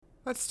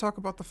Let's talk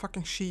about the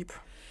fucking sheep.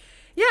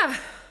 Yeah.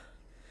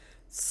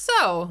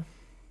 So,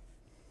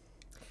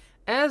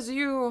 as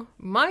you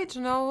might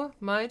know,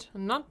 might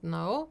not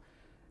know,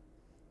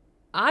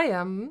 I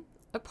am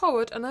a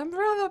poet and I'm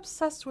rather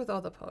obsessed with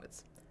other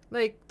poets.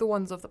 Like the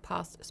ones of the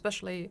past,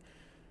 especially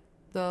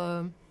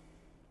the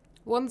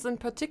ones in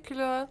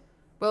particular.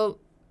 Well,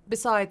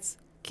 besides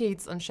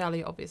Keats and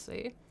Shelley,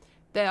 obviously.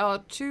 There are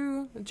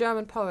two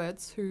German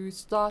poets who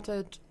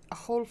started a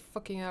whole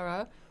fucking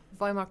era,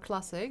 Weimar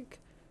Classic,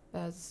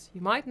 as you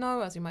might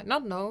know, as you might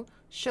not know,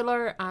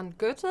 Schiller and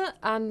Goethe,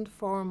 and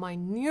for my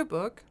new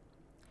book,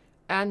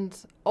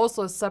 and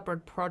also a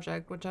separate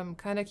project, which I'm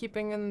kind of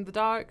keeping in the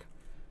dark,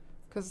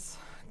 because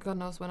God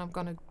knows when I'm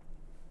gonna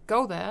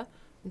go there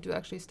and do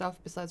actually stuff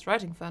besides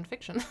writing fan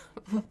fiction.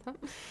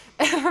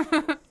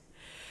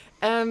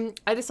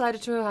 I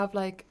decided to have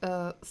like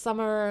a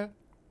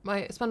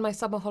spend my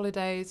summer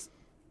holidays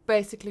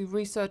basically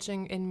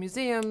researching in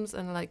museums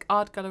and like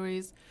art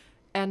galleries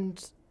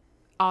and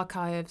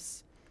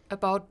archives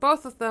about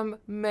both of them,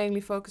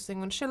 mainly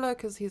focusing on Schiller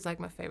because he's like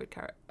my favorite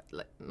character,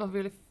 like not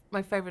really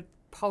my favorite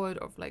poet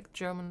of like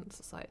German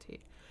society.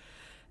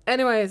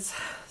 Anyways,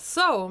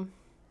 so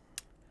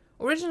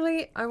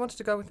originally I wanted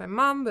to go with my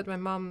mum, but my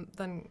mum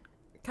then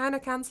kind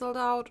of cancelled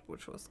out,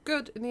 which was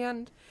good in the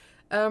end.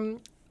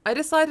 I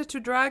decided to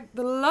drag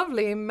the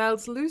lovely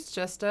Mels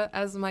Leuchester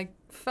as my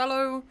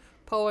fellow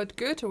poet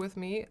Goethe with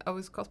me. I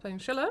was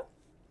cosplaying Schiller.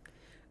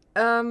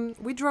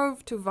 We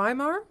drove to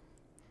Weimar.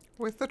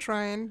 With the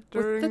train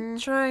During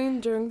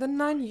the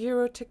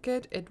 €9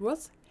 ticket. It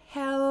was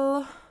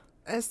hell.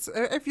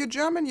 If you're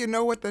German, you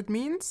know what that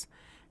means.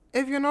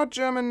 If you're not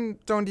German,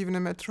 don't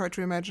even try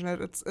to imagine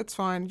it. It's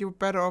fine. You're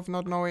better off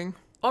not knowing.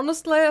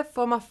 Honestly,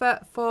 for my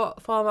fellow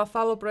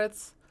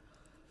Brits,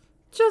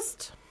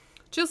 just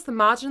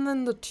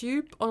imagining the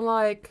tube on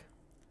like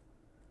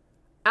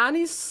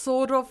any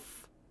sort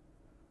of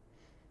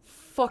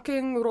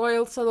fucking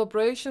royal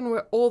celebration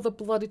where all the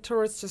bloody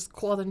tourists just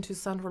clot into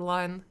Central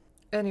Line.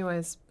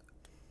 Anyways,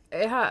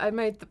 I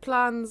made the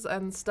plans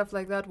and stuff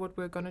like that, what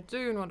we're gonna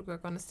do and what we're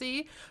gonna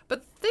see.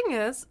 But the thing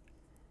is,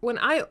 when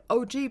I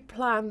OG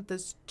planned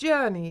this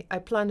journey, I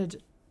planned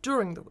it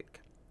during the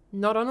week,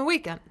 not on a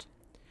weekend.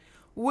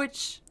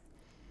 Which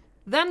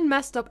then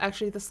messed up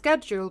actually the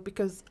schedule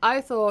because I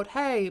thought,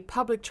 hey,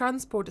 public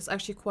transport is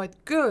actually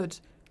quite good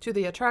to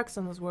the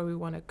attractions where we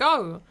want to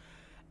go.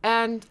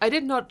 And I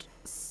did not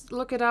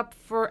look it up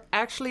for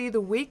actually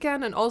the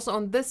weekend. And also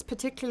on this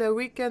particular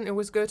weekend, it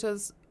was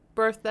Goethe's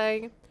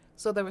birthday.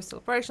 So there were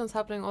celebrations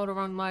happening all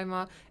around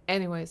Weimar.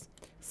 Anyways,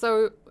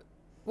 so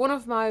one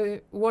of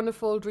my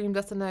wonderful dream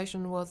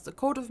destinations was the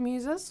Court of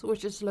Muses,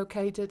 which is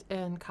located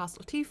in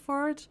Castle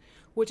Tiefort,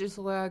 which is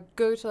where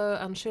Goethe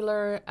and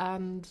Schiller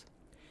and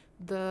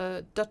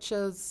the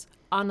Duchess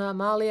Anna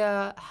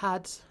Amalia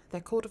had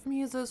their Court of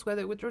Muses, where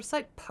they would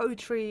recite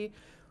poetry,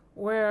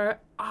 where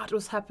art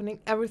was happening.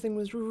 Everything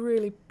was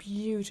really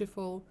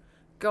beautiful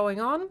going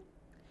on.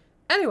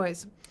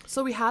 Anyways,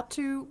 so we had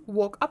to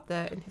walk up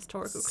there in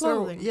historical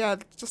clothing. Yeah,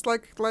 just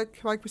like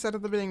we said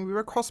at the beginning, we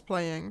were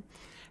cosplaying.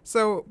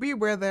 So we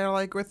were there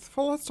like with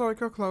full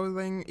historical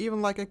clothing,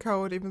 even like a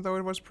coat, even though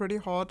it was pretty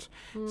hot.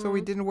 So we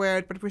didn't wear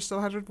it, but we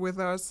still had it with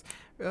us.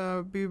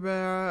 We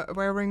were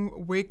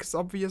wearing wigs,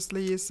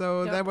 obviously,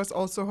 so that was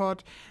also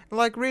hot.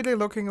 Like really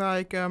looking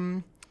like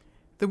the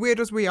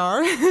weirdos we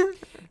are.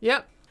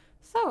 Yep.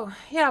 So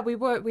yeah,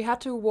 we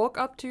had to walk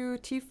up to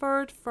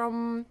Tiefort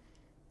from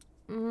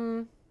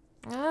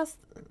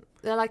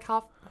they're like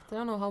half. I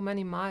don't know how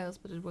many miles,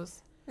 but it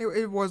was.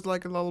 It was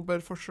like a little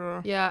bit for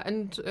sure. Yeah,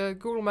 and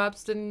Google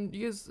Maps didn't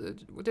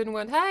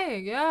went, hey,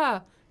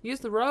 yeah,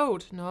 use the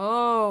road.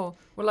 No,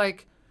 we're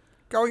like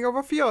going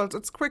over fields.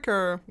 It's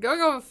quicker.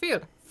 Going over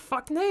field.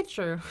 Fuck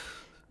nature.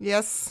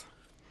 Yes.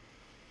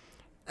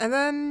 And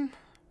then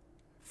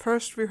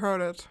first we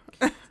heard it.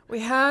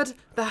 We heard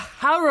the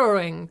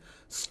harrowing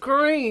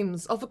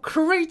screams of a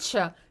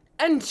creature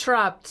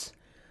entrapped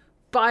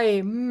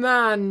by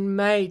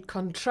man-made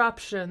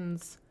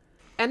contraptions.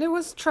 And it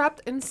was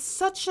trapped in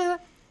such a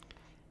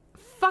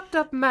fucked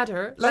up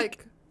matter.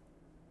 Like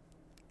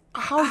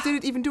how did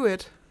it even do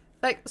it?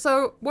 Like,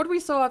 so what we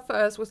saw at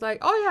first was like,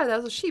 oh yeah,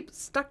 there's a sheep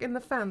stuck in the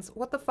fence.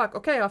 What the fuck?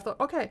 Okay, I thought,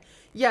 okay,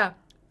 yeah.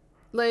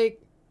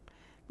 Like,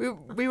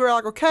 we were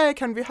like, okay,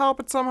 can we help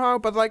it somehow?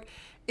 But like,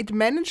 it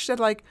managed that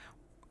like,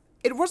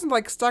 it wasn't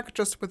like stuck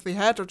just with the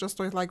head or just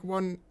with like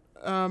one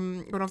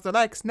of the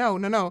legs.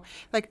 No.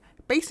 Like,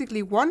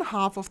 basically one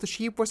half of the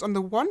sheep was on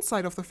the one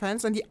side of the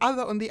fence and the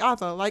other on the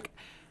other. Like,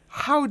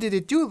 how did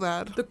it do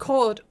that? The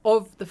cord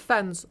of the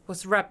fence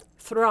was wrapped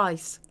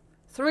thrice.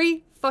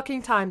 3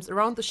 fucking times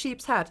around the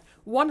sheep's head.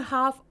 One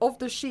half of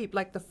the sheep,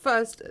 like the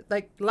first,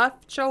 like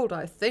left shoulder,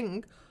 I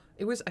think.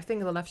 It was, I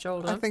think, the left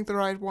shoulder. I think the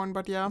right one,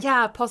 but yeah.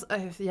 Yeah,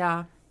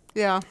 yeah.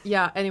 Yeah.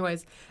 Yeah,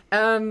 anyways.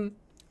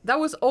 That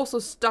was also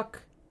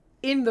stuck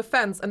in the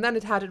fence and then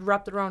it had it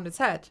wrapped around its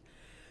head.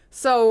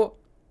 So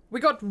we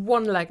got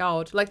one leg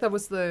out, like that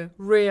was the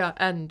rear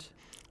end.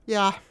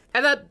 Yeah.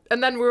 And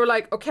then we were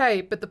like,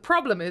 okay, but the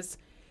problem is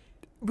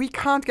we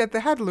can't get the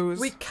head loose.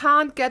 We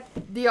can't get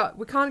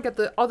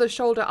the other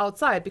shoulder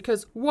outside,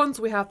 because once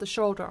we have the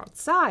shoulder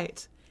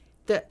outside,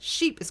 the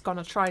sheep is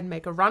gonna try and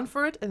make a run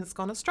for it, and it's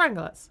gonna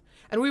strangle us.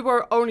 And we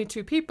were only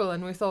 2 people,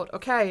 and we thought,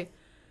 okay,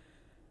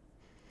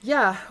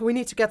 yeah, we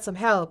need to get some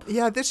help.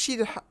 Yeah, this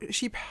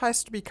sheep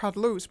has to be cut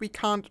loose. We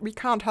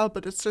can't help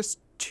it. It's just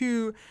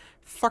too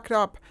fucked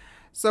up.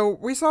 So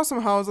we saw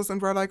some houses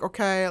and we're like,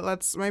 okay,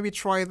 let's maybe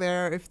try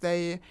there if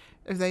they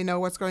know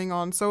what's going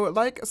on. So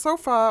like so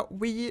far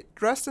we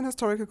dressed in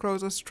historical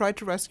clothes, tried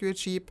to rescue a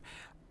sheep.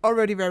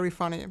 Already very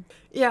funny.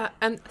 Yeah,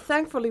 and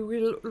thankfully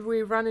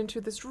we ran into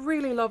this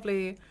really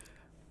lovely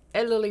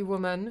elderly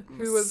woman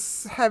who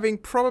was having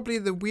probably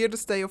the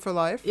weirdest day of her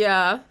life.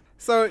 Yeah.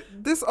 So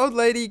this old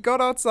lady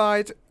got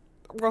outside,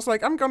 was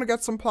like, I'm gonna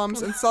get some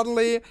plums, and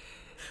suddenly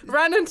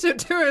ran into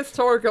 2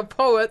 historical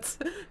poets.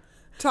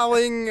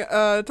 telling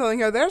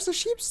her, there's a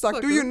sheep stuck.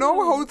 Like, do you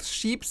know how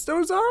sheep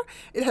those are?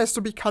 It has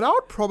to be cut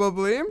out,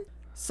 probably.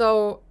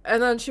 So,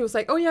 and then she was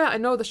like, oh yeah, I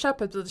know the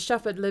shepherd, but the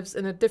shepherd lives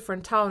in a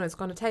different town. It's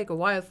going to take a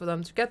while for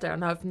them to get there.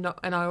 And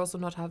I also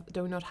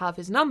do not have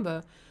his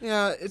number.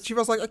 Yeah, she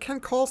was like, I can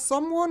call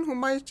someone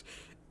who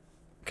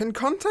can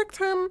contact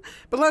him,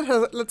 but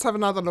let's have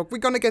another look. We're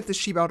gonna get the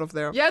sheep out of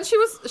there. Yeah, and she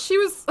was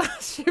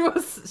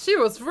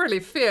really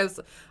fierce.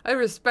 I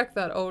respect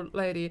that old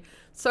lady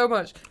so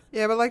much.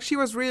 Yeah, but like she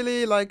was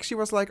really like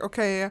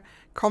okay,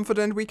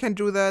 confident we can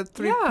do that.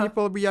 3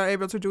 people, we are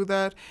able to do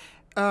that.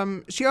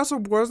 She also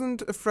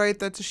wasn't afraid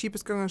that the sheep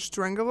is gonna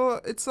strangle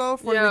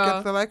itself when we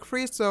get the leg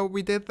free, so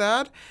we did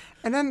that.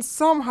 And then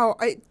somehow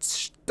I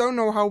don't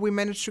know how we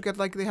managed to get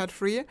like the head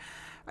free.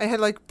 I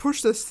had like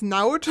pushed the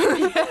snout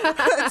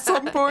at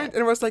some point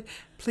and was like,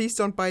 please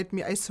don't bite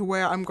me. I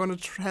swear I'm going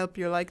to help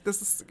you. Like,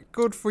 this is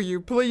good for you.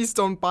 Please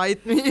don't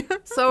bite me.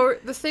 So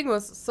the thing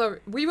was,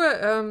 we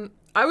were,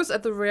 I was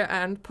at the rear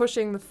end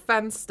pushing the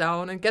fence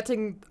down and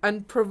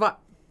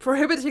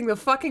prohibiting the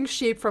fucking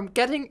sheep from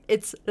getting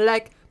its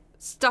leg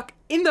stuck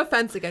in the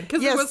fence again.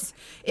 Because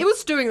it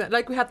was doing that.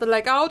 Like, we had the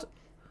leg out.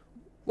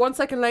 1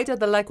 second later,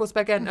 the leg was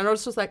back in, and I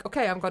was just like,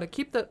 "Okay, I'm gonna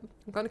keep the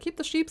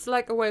sheep's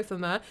leg away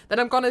from there. Then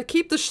I'm gonna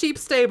keep the sheep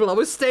stable. I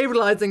was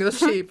stabilizing the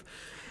sheep."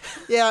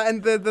 Yeah,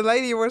 and the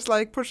lady was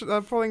like pushing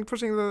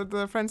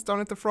the fence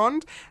down at the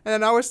front, and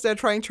then I was there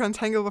trying to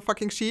untangle the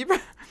fucking sheep.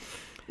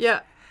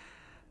 Yeah.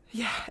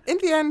 Yeah. In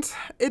the end,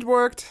 it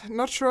worked.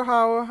 Not sure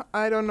how.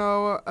 I don't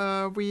know.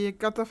 We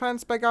got the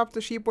fence back up.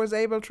 The sheep was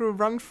able to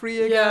run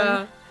free again.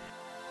 Yeah.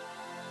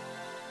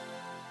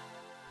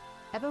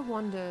 Ever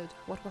wondered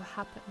what will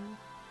happen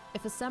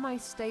if a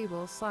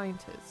semi-stable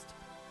scientist,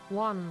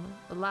 a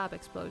lab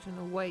explosion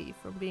away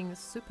from being a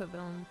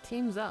supervillain,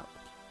 teams up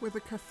with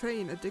a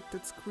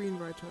caffeine-addicted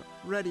screenwriter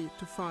ready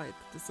to fight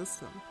the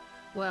system?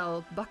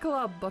 Well, buckle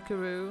up,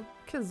 buckaroo,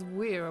 'cause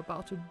we're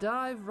about to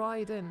dive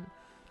right in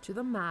to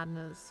the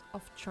madness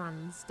of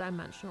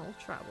trans-dimensional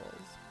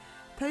travels.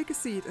 Take a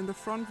seat in the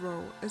front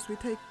row as we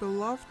take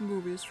beloved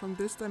movies from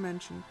this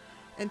dimension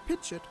and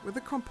pitch it with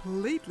a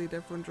completely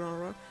different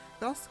genre,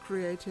 thus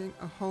creating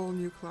a whole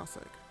new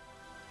classic.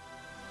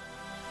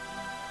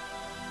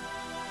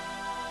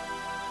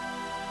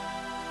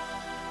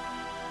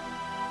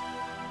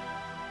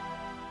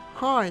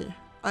 Hi,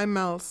 I'm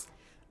Mels.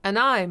 And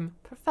I'm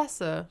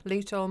Professor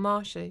Leto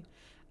Marshy,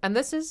 and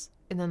this is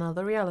In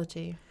Another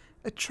Reality.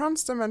 A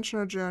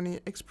trans-dimensional journey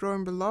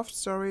exploring beloved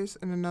stories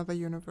in another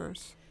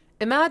universe.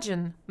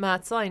 Imagine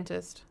mad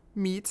scientist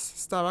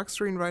meets Starbucks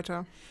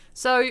screenwriter.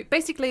 So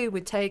basically we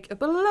take a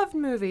beloved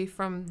movie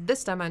from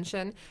this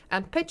dimension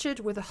and pitch it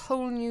with a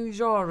whole new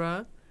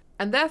genre,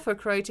 and therefore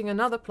creating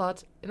another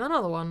plot in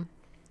another one.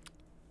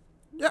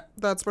 Yeah,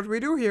 that's what we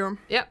do here.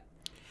 Yep.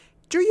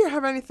 Do you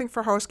have anything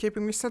for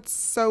housekeeping? We said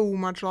so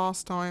much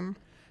last time.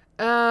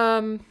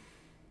 No.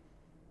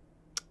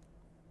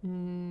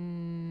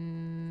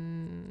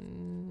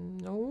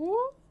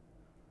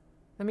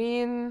 I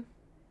mean,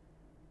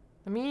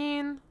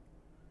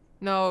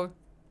 no.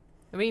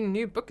 I mean,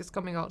 new book is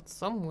coming out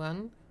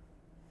somewhere.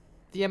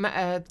 The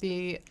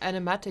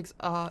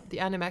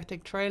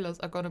animatic trailers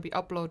are gonna be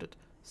uploaded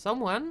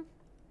somewhere.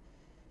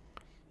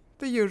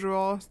 The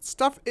usual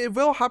stuff. It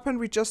will happen.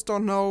 We just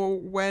don't know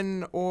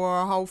when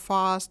or how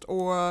fast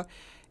or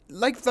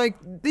like the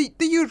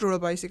usual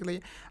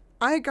basically.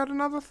 I got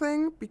another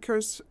thing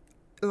because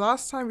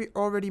last time we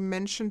already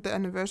mentioned the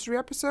anniversary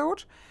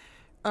episode.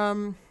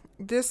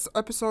 This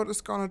episode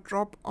is gonna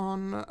drop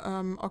on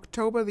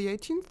October the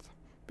 18th.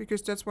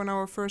 Because that's when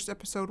our first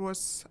episode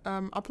was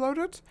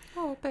uploaded.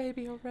 Oh,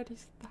 baby, already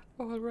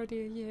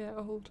a year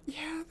old.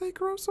 Yeah, they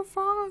grow so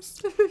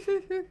fast.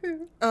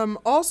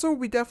 Also,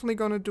 we definitely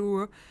gonna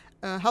do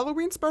a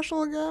Halloween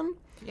special again.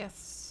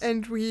 Yes.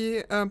 And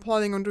we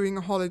planning on doing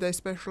a holiday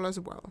special as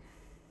well.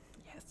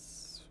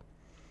 Yes.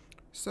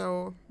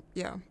 So,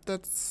 yeah,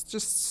 that's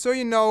just so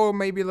you know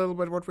maybe a little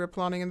bit what we're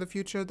planning in the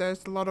future.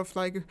 There's a lot of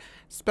like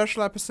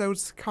special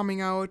episodes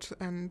coming out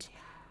and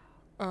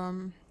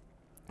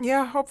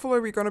yeah,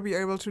 hopefully we're gonna be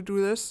able to do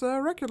this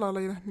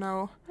regularly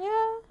now.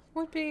 Yeah,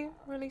 would be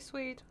really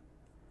sweet.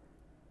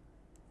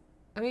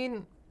 I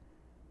mean,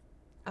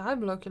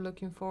 I'm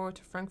looking forward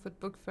to Frankfurt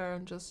Book Fair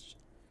and just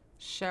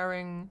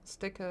sharing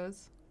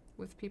stickers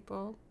with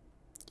people.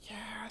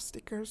 Yeah,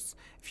 stickers.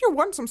 If you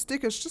want some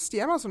stickers, just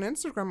DM us on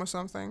Instagram or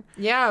something.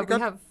 Yeah, we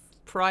have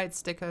Pride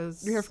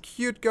stickers. We have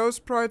cute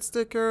Ghost Pride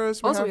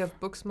stickers. We have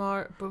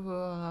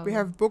we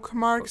have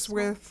bookmarks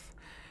with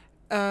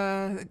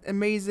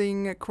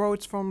amazing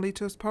quotes from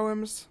Lito's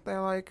poems.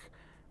 They're like,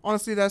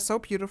 honestly, they're so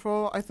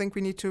beautiful. I think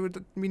we need to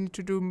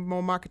do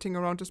more marketing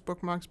around these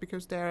bookmarks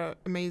because they're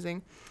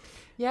amazing.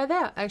 Yeah,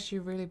 they're actually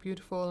really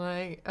beautiful.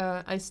 And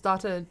I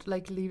started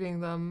like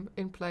leaving them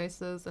in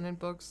places and in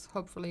books.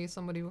 Hopefully,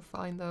 somebody will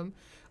find them.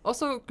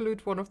 Also,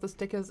 glued one of the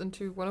stickers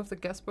into one of the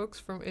guest books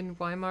from in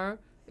Weimar.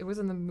 It was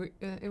in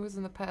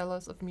the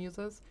Palace of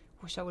Muses.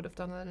 Wish I would have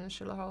done that in a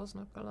Schiller house.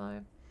 Not gonna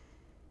lie.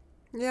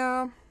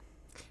 Yeah, I'm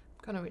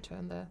gonna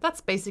return there.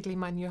 That's basically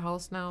my new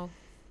house now.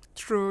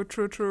 True.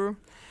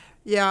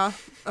 Yeah.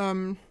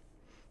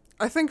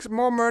 I think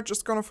more merch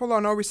is gonna follow. I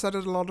know we said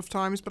it a lot of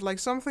times, but like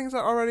some things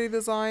are already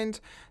designed,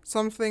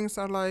 some things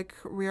are like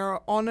we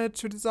are on it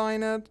to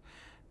design it.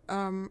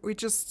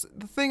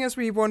 The thing is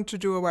we want to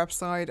do a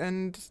website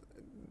and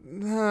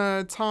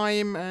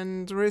time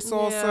and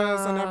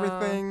resources and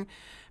everything.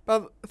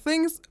 But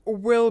things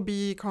will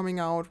be coming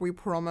out, we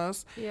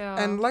promise.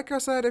 Yeah. And like I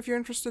said, if you're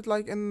interested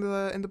like in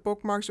the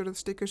bookmarks or the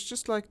stickers,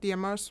 just like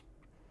DM us.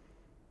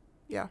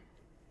 Yeah.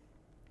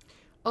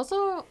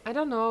 Also, I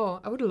don't know.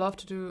 I would love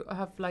to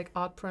have like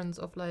art prints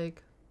of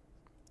like.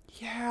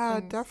 Yeah,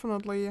 things.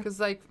 Definitely. Because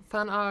like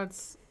fan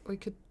arts, we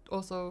could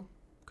also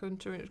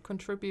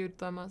contribute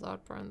them as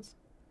art prints.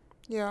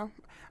 Yeah,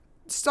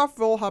 stuff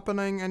will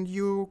happening, and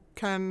you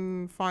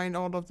can find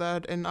all of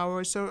that in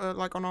our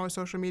on our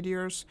social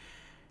medias.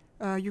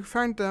 You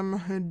find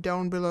them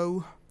down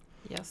below.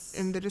 Yes.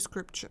 In the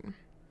description.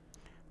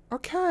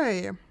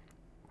 Okay.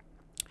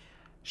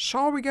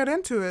 Shall we get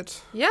into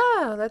it?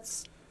 Yeah,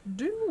 let's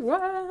do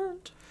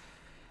it.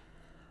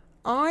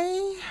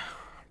 I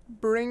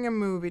bring a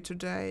movie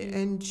today,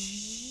 and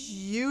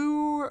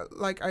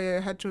I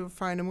had to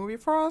find a movie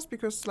for us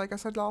because, like I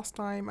said last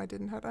time, I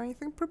didn't have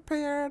anything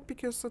prepared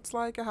because it's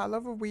like a hell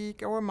of a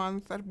week or a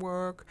month at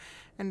work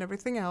and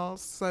everything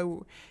else.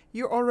 So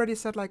you already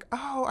said like,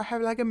 oh, I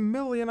have like a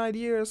million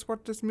ideas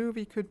what this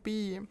movie could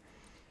be.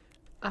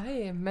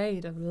 I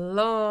made a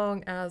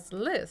long-ass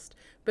list.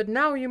 But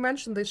now you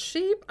mentioned the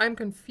sheep, I'm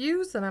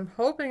confused and I'm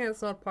hoping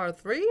it's not part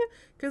 3,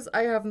 because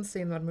I haven't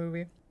seen that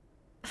movie.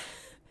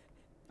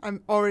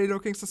 I'm already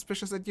looking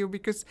suspicious at you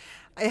because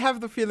I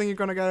have the feeling you're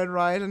gonna get it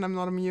right and I'm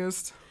not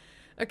amused.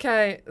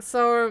 Okay,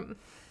 so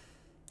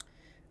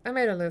I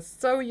made a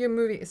list. So your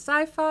movie is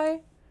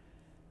sci-fi?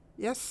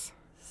 Yes.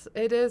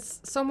 It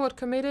is somewhat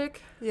comedic?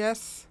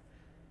 Yes.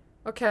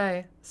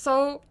 Okay,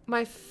 so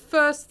my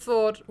first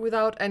thought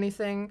without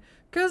anything,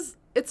 because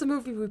it's a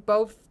movie we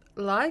both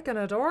like and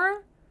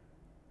adore,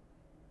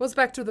 was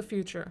Back to the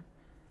Future.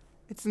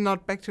 It's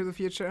not Back to the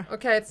Future.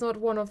 Okay, it's not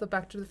one of the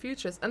Back to the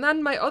Futures. And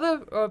then my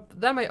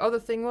other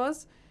thing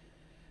was,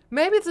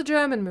 maybe it's a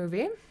German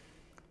movie.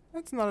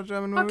 It's not a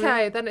German movie.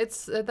 Okay, then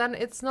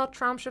it's not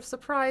Traumschiff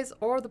Surprise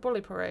or The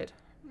Bully Parade.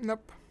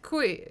 Nope.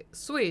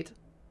 Sweet.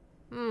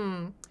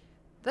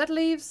 That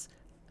leaves.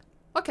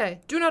 Okay,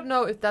 do not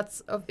know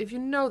if you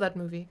know that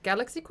movie.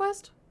 Galaxy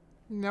Quest?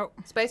 Nope.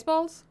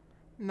 Spaceballs?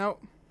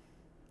 Nope.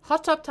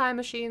 Hot Tub Time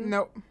Machine?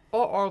 Nope.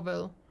 Or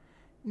Orville?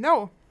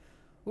 No.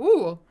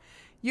 Ooh.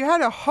 You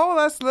had a whole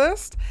ass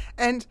list,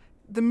 and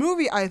the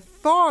movie I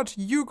thought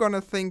you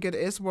gonna think it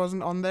is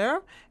wasn't on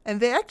there,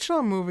 and the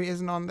actual movie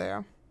isn't on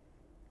there.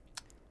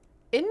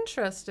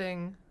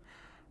 Interesting.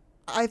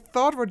 I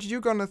thought what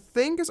you gonna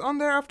think is on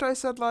there after I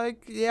said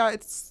like, yeah,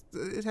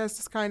 it has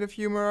this kind of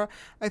humor.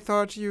 I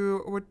thought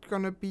you were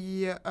gonna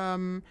be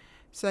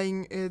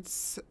saying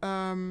it's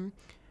oh,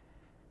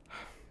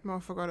 I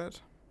forgot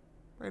it.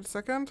 Wait a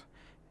second.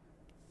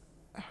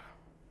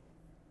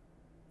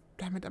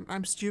 Damn it,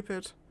 I'm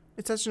stupid.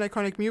 It's such an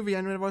iconic movie,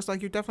 and it was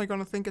like, you're definitely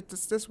gonna think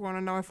it's this one,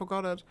 and now I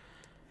forgot it.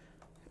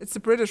 It's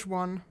the British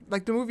one.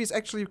 Like, the movie is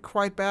actually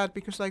quite bad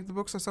because like the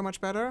books are so much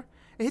better.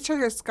 A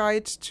Hitchhiker's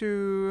Guide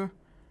to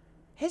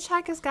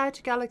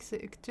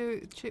Galaxy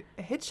to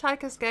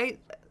Hitchhiker's Guide.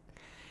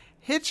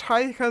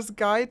 Hitchhiker's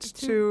Guide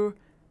to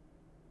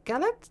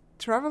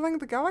Traveling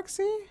the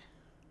Galaxy?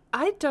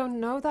 I don't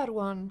know that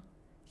one.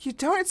 You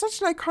don't? It's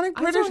such an iconic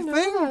British thing. I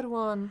don't know that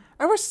one.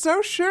 I was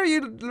so sure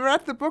you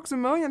read the books a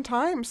million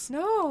times.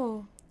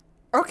 No.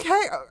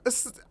 Okay.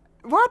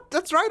 What?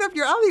 That's right up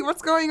your alley.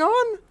 What's going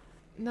on?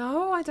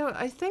 No, I don't.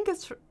 I think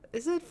is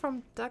it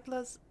from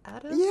Douglas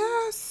Adams?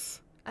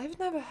 Yes. I've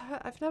never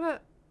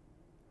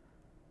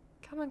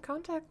come in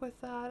contact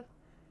with that.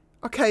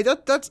 Okay,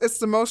 it's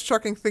the most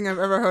shocking thing I've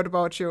ever heard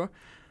about you.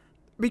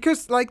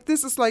 Because, like,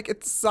 this is, like,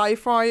 it's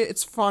sci-fi,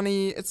 it's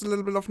funny, it's a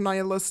little bit of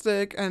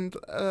nihilistic, and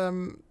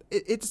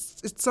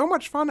it's so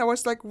much fun. I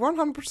was, like,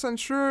 100%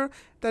 sure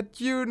that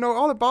you know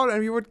all about it,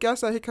 and you would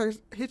guess a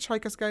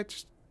Hitchhiker's Guide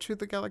to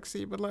the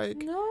Galaxy, but, like...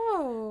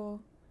 No.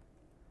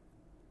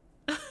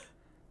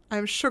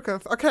 I'm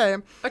shooketh. Okay.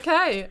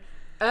 Okay.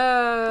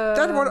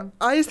 That's what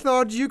I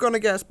thought you gonna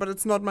guess, but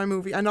it's not my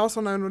movie. And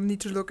also now I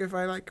need to look if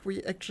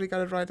we actually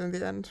got it right in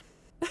the end.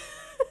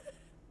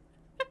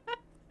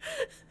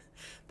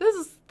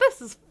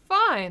 This is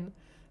fine.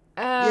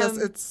 Yes,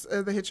 it's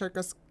The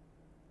Hitchhiker's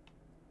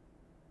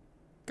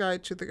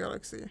Guide to the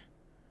Galaxy.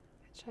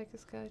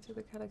 Hitchhiker's Guide to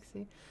the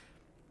Galaxy.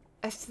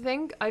 I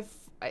think I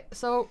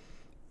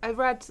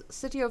read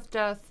City of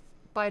Death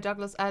by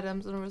Douglas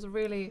Adams and was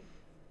really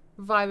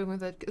vibing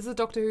with it. It's a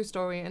Doctor Who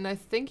story, and I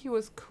think he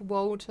was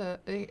quoted,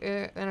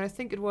 and I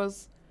think it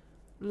was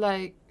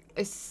like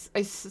I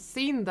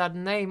seen that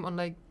name on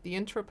like the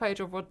intro page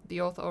of what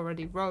the author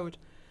already wrote,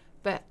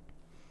 but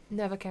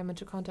never came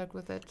into contact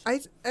with it. I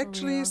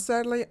actually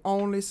sadly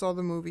only saw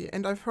the movie,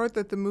 and I've heard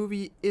that the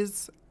movie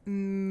is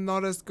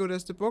not as good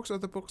as the books, or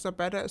the books are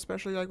better,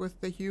 especially like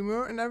with the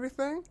humor and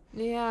everything.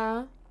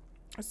 Yeah.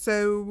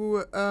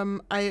 So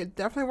I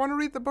definitely want to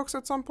read the books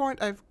at some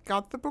point. I've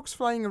got the books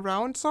flying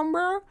around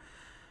somewhere.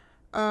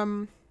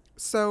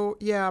 So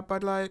yeah,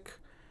 but like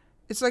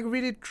it's like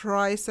really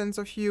dry sense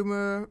of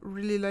humor,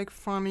 really like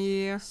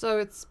funny. So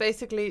it's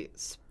basically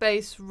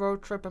space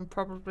road trip and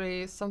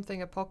probably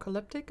something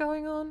apocalyptic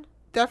going on?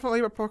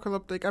 Definitely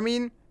apocalyptic. I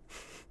mean,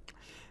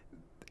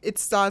 it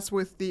starts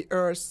with the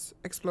Earth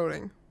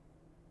exploding.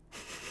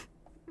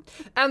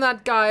 And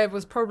that guy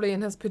was probably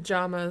in his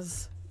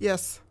pajamas.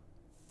 Yes.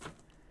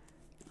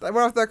 One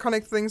of the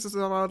iconic things is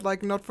about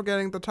like not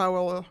forgetting the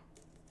towel.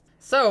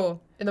 So,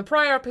 in the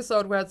prior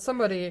episode we had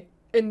somebody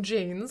in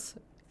jeans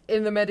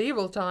in the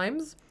medieval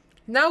times.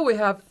 Now we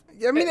have...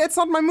 I mean, it's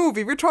not my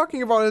movie. We're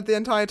talking about it the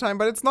entire time,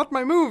 but it's not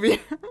my movie.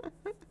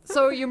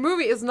 So your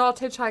movie is not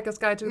Hitchhiker's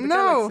Guide to the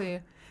Galaxy?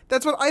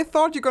 That's what I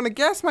thought you're gonna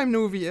guess my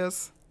movie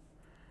is.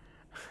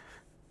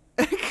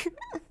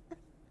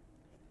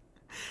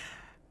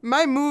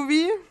 My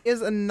movie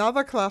is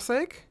another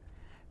classic,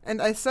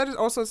 and I said it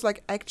also is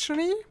like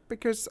actiony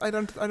because I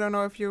don't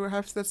know if you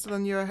have that still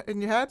in your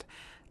head.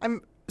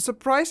 I'm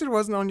surprised it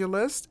wasn't on your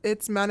list.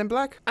 It's Man in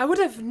Black. I would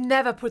have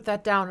never put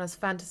that down as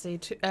fantasy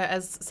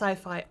as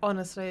sci-fi,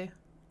 honestly.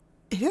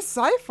 It is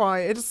sci-fi.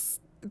 It is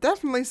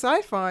definitely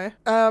sci-fi.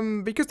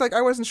 Because like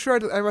I wasn't sure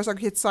that I was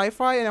like it's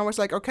sci-fi, and I was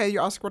like, okay, you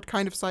ask what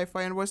kind of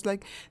sci-fi, and was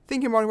like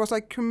thinking about it was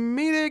like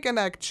comedic and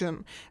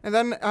action. And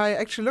then I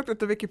actually looked at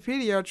the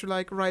Wikipedia to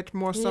like write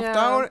more stuff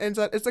down, and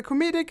that it's a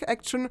comedic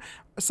action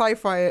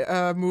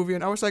sci-fi movie,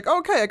 and I was like,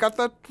 okay, I got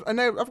that, and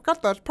I've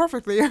got that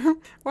perfectly.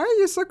 Why are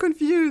you so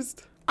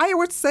confused? I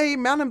would say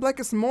Man in Black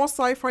is more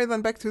sci-fi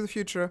than Back to the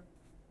Future.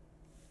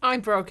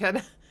 I'm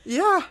broken.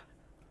 Yeah.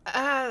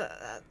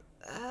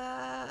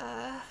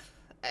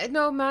 I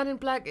know Man in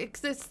Black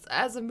exists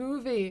as a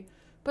movie,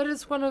 but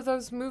it's one of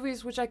those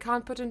movies which I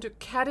can't put into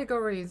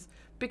categories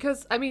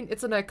because, I mean,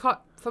 it's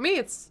for me,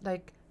 it's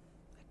like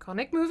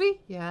iconic movie,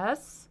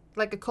 yes,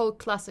 like a cult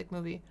classic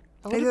movie.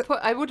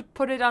 I would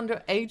put it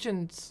under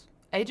Agents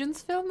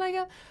film, I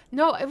guess.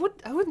 No, I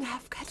wouldn't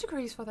have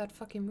categories for that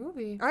fucking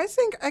movie. I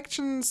think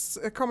actions,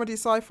 comedy,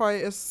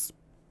 sci-fi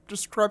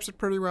describes it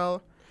pretty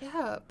well.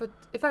 Yeah, but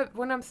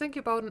when I'm thinking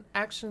about an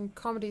action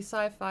comedy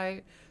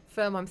sci-fi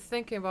film, I'm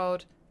thinking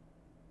about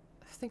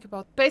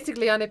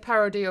basically any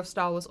parody of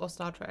Star Wars or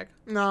Star Trek.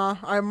 Nah,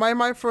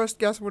 my first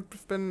guess would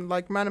have been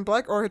like Man in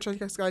Black or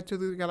Hitchhiker's Guide to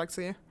the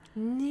Galaxy.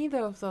 Neither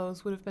of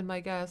those would have been my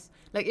guess.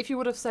 Like, if you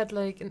would have said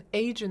like an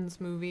Agents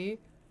movie,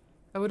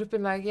 I would have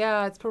been like,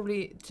 yeah, it's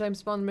probably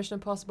James Bond, Mission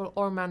Impossible,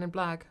 or Man in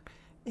Black.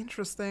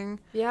 Interesting.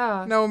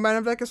 Yeah. No, Man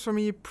in Black is for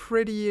me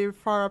pretty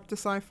far up to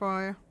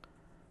sci-fi.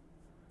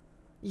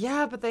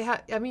 Yeah, but they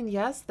have. I mean,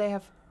 yes, they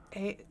have.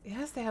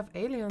 Yes, they have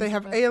aliens. They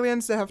have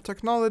aliens. They have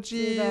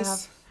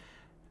technologies.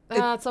 They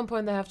have. At some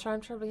point, they have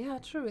time travel. Yeah,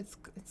 true. It's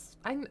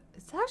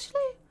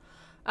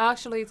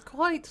actually it's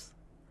quite.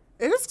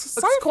 It is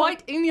sci-fi. It's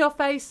quite in your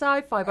face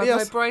sci-fi, but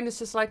yes. My brain is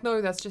just like,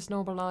 no, that's just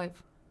normal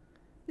life.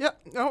 Yeah,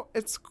 no,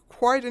 it's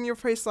quite in your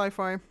face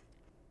sci-fi.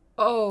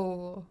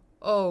 Oh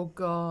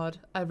God,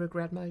 I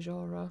regret my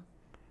genre.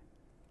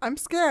 I'm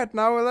scared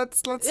now.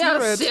 Let's hear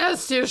it.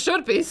 Yes, you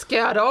should be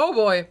scared. Oh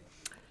boy,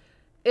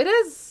 it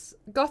is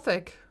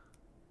gothic.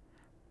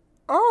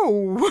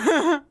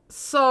 Oh.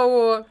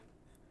 So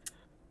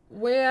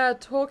we're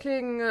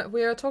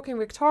talking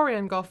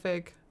Victorian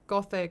gothic.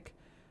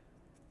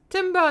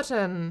 Tim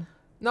Burton.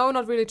 No,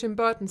 not really Tim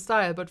Burton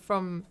style, but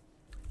from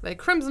like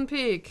Crimson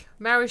Peak,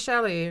 Mary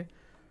Shelley,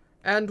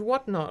 and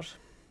whatnot.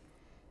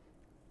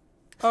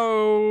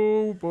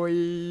 Oh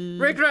boy.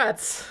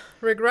 Regrets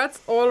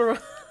all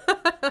around.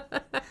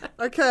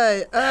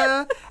 Okay,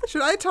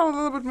 should I tell a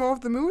little bit more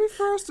of the movie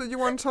first, or do you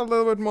want to tell a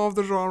little bit more of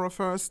the genre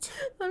first?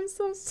 I'm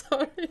so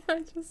sorry,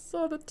 I just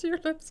saw the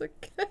tulips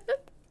again.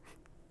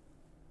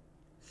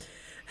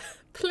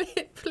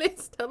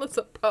 Please tell us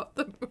about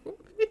the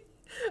movie.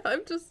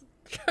 I'm just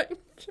trying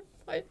to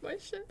find my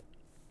shit.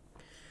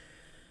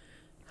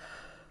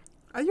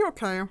 Are you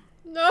okay?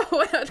 No,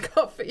 I had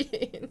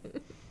caffeine.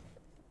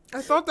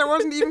 I thought there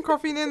wasn't even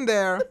caffeine in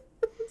there.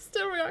 I'm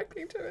still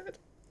reacting to it.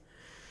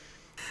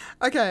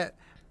 Okay,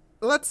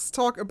 let's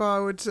talk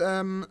about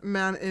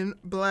Man in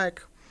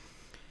Black.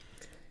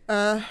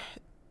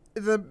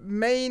 The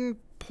main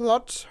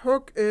plot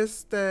hook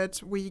is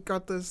that we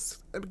got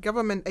this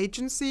government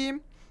agency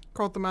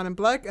called the Man in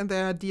Black, and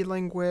they're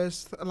dealing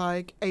with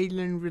like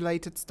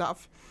alien-related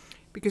stuff.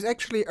 Because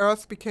actually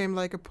Earth became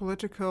like a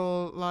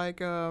political like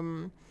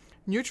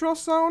neutral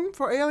zone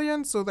for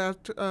aliens, so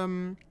that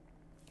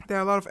there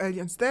are a lot of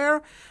aliens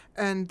there,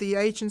 and the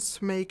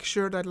agents make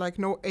sure that like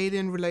no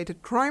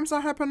alien-related crimes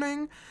are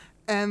happening,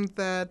 and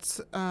that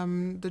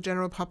the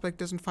general public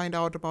doesn't find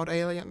out about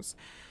aliens.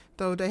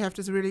 Though they have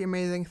this really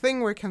amazing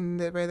thing where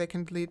they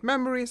can delete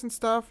memories and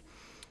stuff,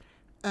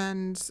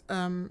 and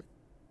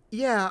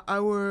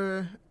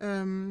our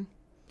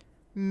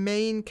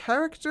main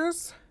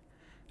characters.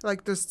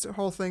 Like, this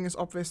whole thing is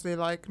obviously,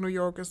 like, New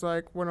York is,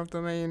 like, one of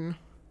the main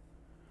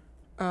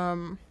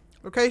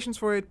locations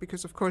for it,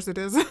 because of course it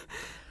is.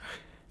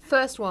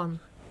 First one.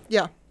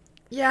 Yeah.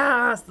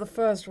 Yes, the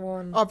first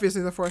one.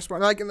 Obviously the first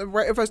one. Like,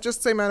 if I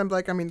just say Man in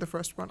Black, I mean the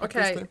first one,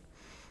 obviously. Okay.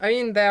 I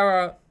mean, there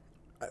are...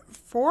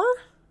 4?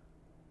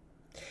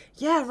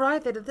 Yeah,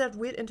 right, they did that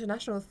weird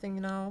international thing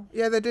now.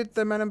 Yeah, they did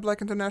the Man in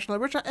Black International,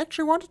 which I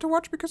actually wanted to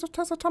watch because of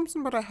Tessa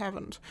Thompson, but I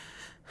haven't.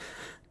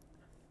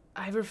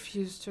 I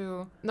refuse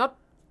to.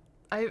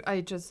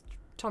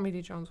 Tommy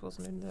Lee Jones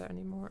wasn't in there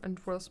anymore, and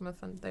Will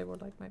Smith, and they were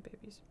like my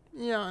babies.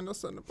 Yeah,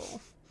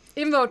 understandable.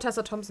 Even though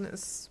Tessa Thompson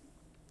is...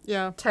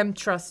 Yeah.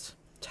 Temptress.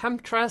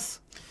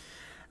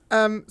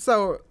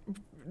 So,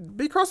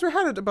 because we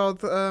had it about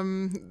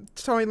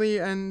Tommy Lee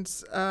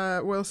and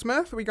Will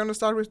Smith, we're going to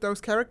start with those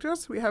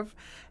characters. We have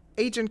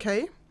Agent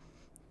K,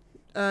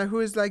 who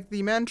is like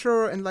the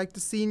mentor and like the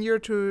senior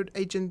to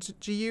Agent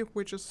G,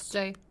 which is...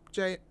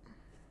 J.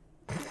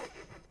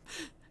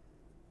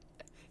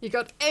 You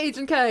got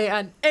Agent K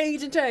and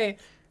Agent J.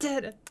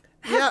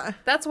 Yeah,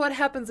 that's what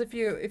happens if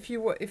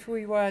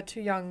we were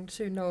too young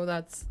to know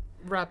that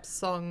rap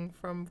song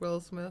from Will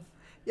Smith.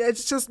 Yeah,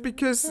 it's just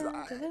because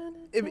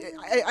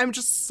I'm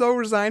just so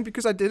resigned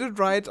because I did it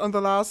right on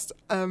the last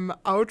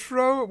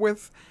outro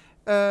with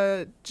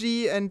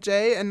G and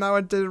J, and now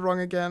I did it wrong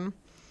again.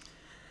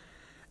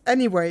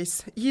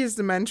 Anyways, he is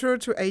the mentor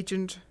to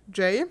Agent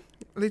J.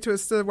 Lito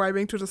is still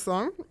vibing to the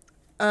song.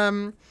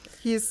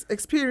 He's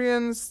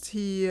experienced.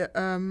 He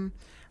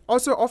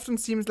also often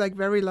seems like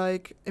very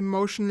like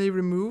emotionally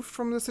removed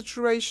from the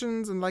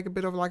situations and like a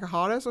bit of like a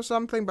hardest or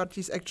something, but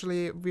he's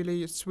actually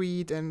really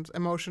sweet and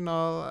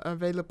emotional,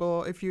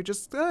 available if you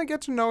just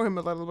get to know him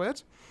a little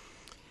bit.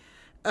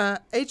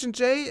 Agent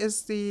J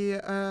is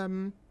the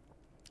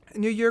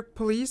New York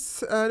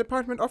Police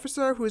Department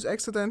officer who is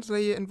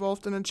accidentally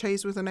involved in a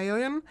chase with an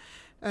alien.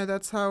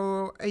 That's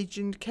how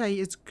Agent K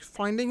is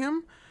finding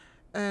him.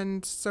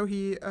 And so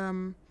he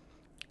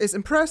is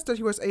impressed that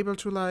he was able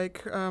to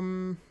like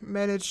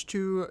manage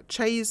to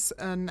chase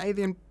an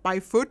alien by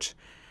foot,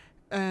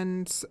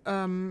 and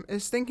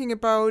is thinking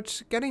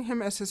about getting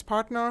him as his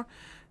partner.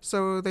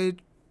 So they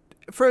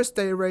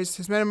erase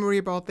his memory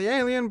about the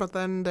alien, but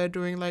then they're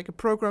doing like a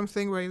program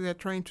thing where they're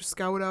trying to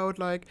scout out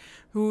like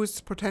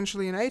who's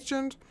potentially an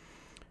agent.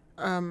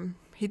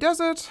 He does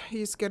it.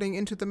 He's getting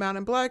into the Man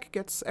in Black,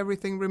 gets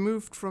everything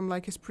removed from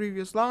like his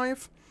previous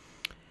life.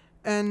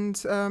 And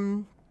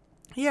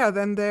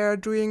then they're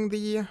doing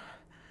the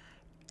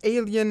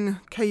alien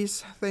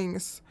case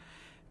things.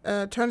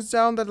 Turns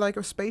down that like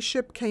a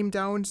spaceship came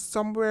down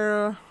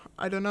somewhere,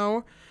 I don't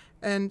know,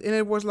 and in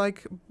it was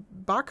like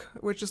Buck,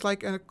 which is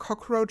like a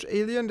cockroach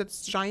alien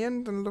that's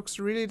giant and looks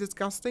really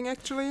disgusting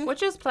actually.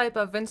 Which is played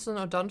by Vincent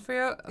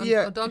D'Onofrio.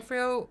 Yeah.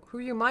 D'Onofrio, who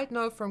you might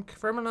know from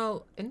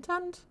Criminal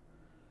Intent.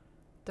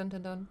 Dun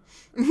dun dun.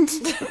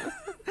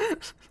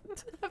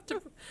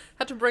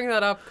 Had to bring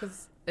that up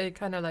because I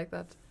kind of like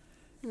that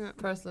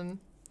person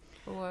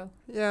for a while.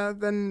 Yeah,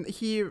 then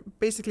he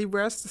basically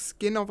wears the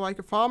skin of like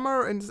a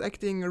farmer and is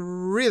acting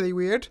really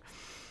weird.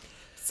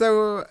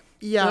 So,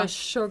 yeah. The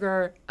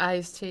sugar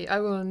iced tea. I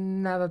will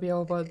never be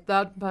over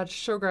that much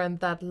sugar and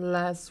that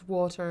less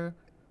water.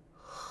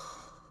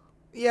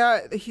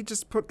 Yeah, he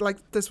just put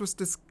like, this was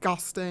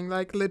disgusting,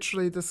 like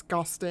literally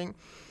disgusting.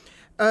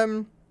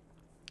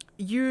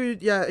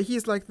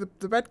 He's like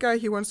the bad guy.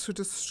 He wants to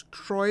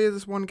destroy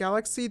this one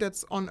galaxy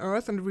that's on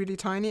Earth and really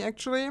tiny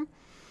actually.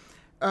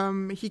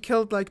 He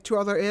killed like 2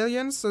 other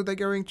aliens, so they're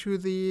going to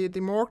the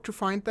morgue to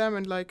find them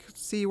and like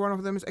see one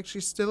of them is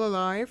actually still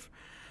alive.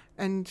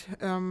 And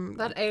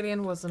that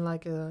alien was in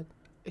like a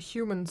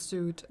human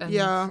suit. And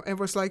it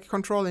was like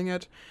controlling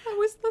it. It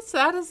was the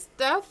saddest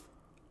death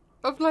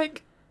of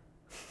like.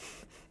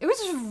 It was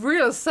a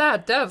real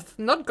sad death.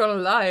 Not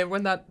gonna lie,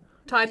 when that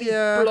tiny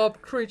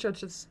blob creature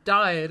just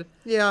died.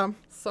 Yeah.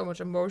 So much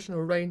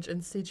emotional range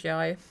in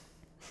CGI.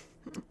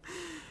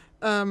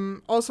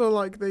 Also,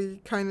 like, they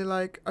kind of,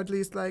 like, at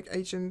least, like,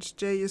 Agent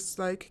J is,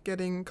 like,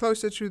 getting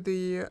closer to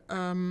the,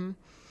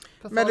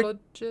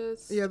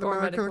 pathologist? the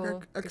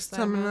medical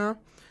examiner.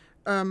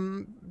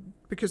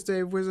 Because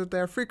they visit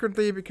there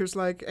frequently, because,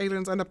 like,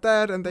 aliens end up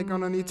dead, and they're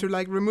gonna need to,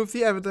 like, remove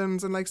the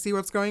evidence and, like, see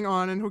what's going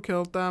on and who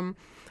killed them.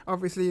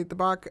 Obviously, the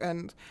bug,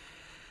 and,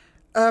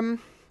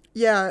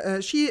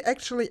 she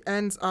actually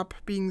ends up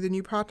being the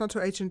new partner to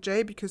Agent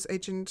J, because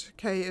Agent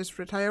K is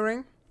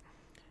retiring.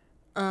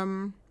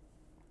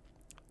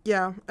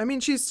 Yeah, I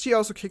mean, she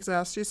also kicks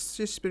ass.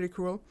 She's pretty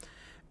cool.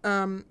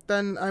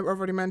 Then I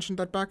already mentioned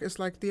that Bug is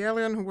like the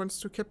alien who wants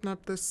to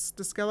kidnap this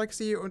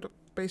galaxy and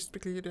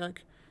basically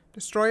like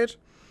destroy it.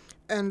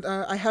 And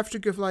I have to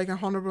give like a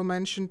honorable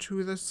mention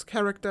to this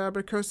character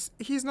because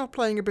he's not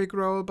playing a big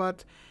role,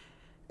 but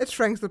it's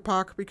Frank the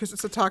Pug because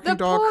it's a talking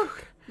dog.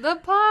 The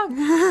pug!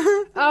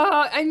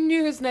 I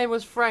knew his name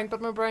was Frank,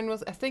 but my brain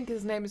was, I think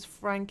his name is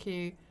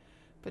Frankie.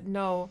 But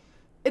no.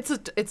 It's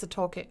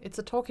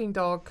a talking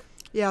dog.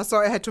 Yeah, so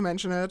I had to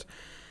mention it.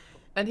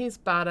 And he's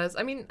badass.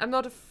 I mean, I'm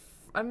not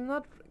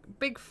a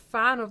big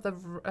fan of the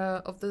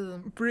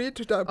breed,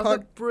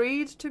 the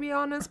breed, to be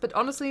honest. But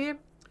honestly,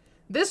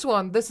 this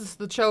is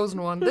the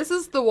chosen one. This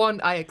is the one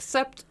I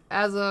accept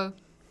as a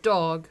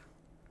dog,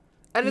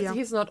 and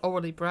he's not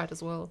overly bred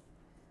as well.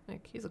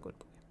 Like, he's a good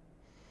boy.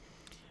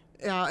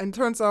 Yeah, and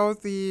turns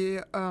out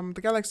the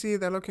galaxy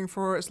they're looking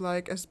for is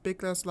like as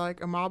big as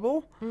like a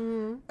marble,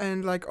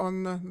 and like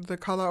on the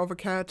color of a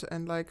cat,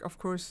 and like of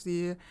course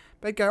the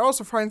bad guy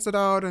also finds it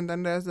out, and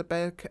then there's a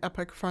big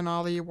epic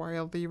finale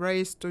while the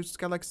race this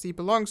galaxy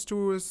belongs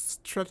to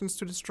threatens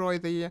to destroy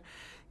the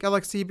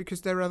galaxy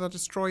because they rather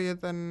destroy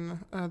it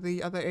than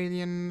the other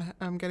alien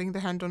getting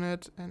the hand on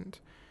it. And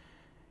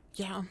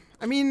yeah,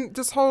 I mean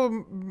this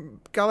whole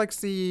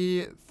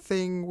galaxy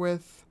thing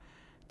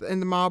in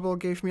the marble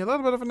gave me a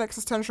little bit of an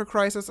existential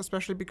crisis,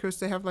 especially because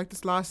they have like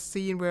this last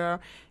scene where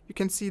you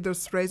can see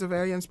those race of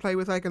aliens play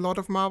with like a lot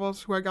of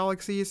marbles who are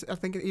galaxies. I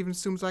think it even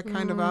zooms like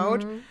kind of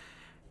out.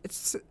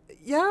 It's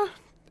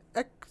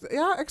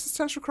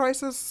existential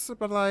crisis,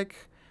 but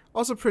like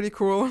also pretty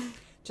cool.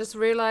 Just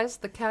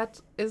realized the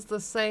cat is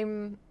the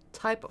same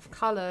type of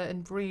color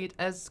and breed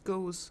as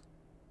Goose.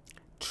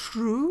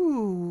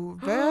 True,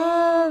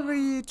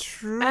 very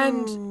true.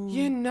 And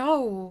you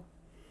know,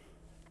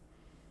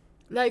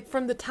 like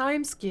from the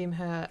time scheme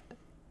here,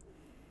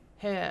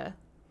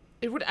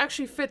 it would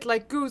actually fit.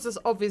 Like Goose is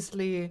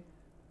obviously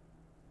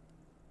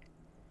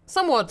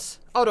somewhat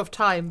out of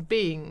time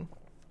being.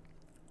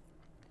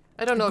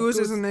 I don't know. Goose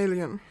is an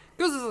alien.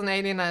 Goose is an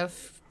alien.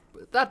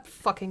 That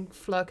fucking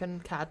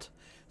flirkin cat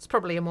is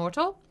probably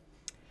immortal.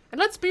 And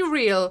let's be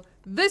real.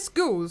 This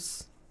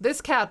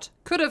cat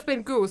could have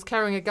been Goose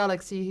carrying a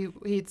galaxy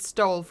he'd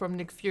stole from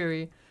Nick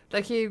Fury.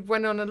 Like he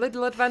went on a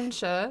little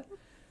adventure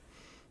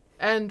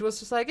and was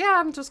just like, yeah,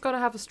 I'm just gonna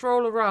have a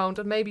stroll around,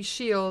 and maybe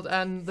S.H.I.E.L.D.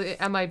 and the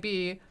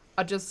MIB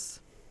are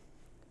just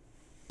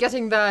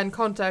getting there in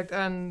contact,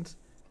 and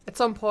at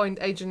some point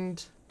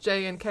Agent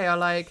J and K are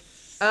like,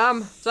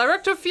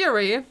 Director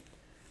Fury,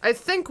 I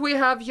think we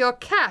have your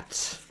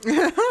cat.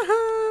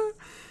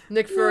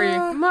 Nick Fury,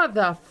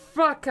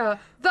 motherfucker,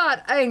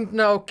 that ain't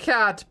no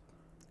cat.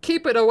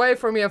 Keep it away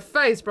from your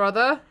face,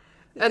 brother.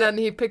 And then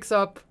he picks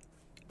up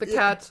the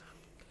cat,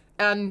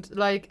 and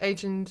like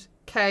Agent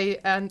K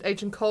and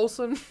Agent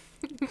Coulson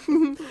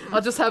are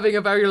just having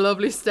a very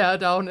lovely stare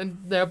down, and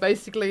they're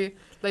basically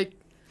like...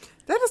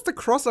 That is the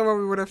crossover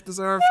we would have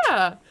deserved.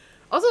 Yeah.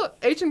 Also,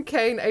 Agent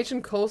K and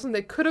Agent Coulson,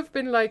 they could have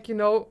been like,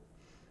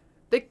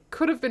 they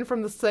could have been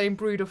from the same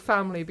breed of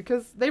family,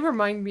 because they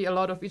remind me a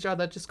lot of each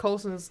other. Just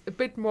Coulson is a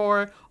bit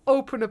more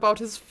open about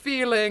his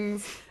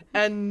feelings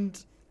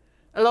and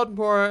a lot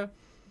more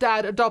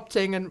dad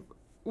adopting and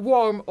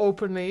warm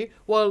openly,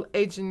 while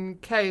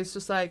Agent K is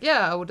just like,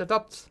 yeah, I would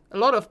adopt a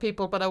lot of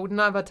people, but I would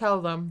never tell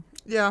them.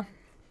 Yeah.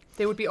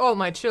 They would be all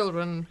my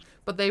children,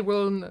 but they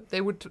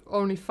would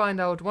only find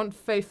out one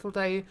fateful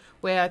day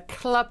where I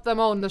clap them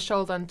on the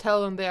shoulder and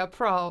tell them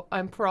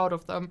I'm proud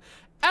of them.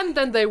 And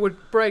then they would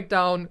break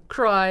down,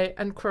 cry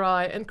and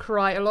cry and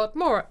cry a lot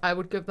more. I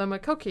would give them a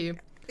cookie.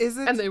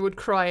 And they would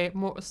cry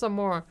some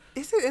more.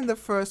 Is it in the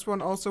first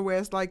one also where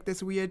it's like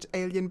this weird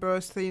alien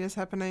burst thing is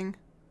happening?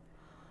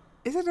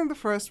 Is it in the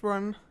first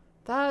one?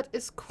 That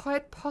is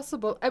quite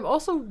possible. I'm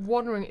also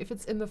wondering if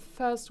it's in the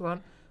first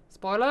one.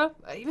 Spoiler?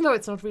 Even though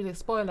it's not really a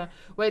spoiler.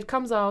 Where it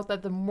comes out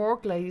that the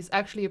Morgue lady is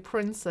actually a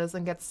princess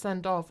and gets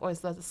sent off. Or is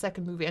that the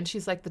second movie? And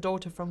she's like the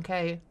daughter from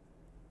Kay.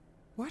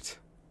 What?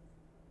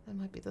 That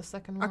might be the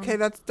second one. Okay,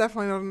 that's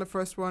definitely not in the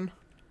first one.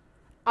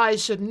 I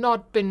should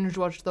not binge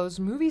watch those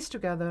movies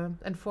together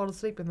and fall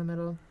asleep in the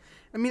middle.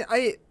 I mean,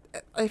 I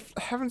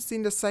haven't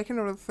seen the second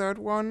or the third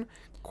one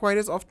quite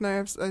as often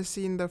as I've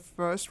seen the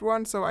first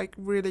one, so I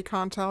really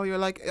can't tell you.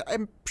 Like,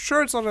 I'm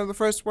sure it's not in the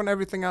first one.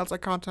 Everything else I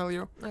can't tell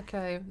you.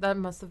 Okay, that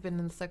must have been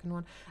in the second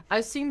one.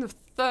 I've seen the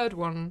third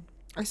one.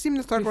 I've seen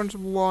the third one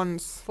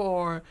once.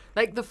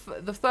 Like the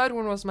third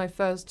one was my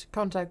first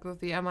contact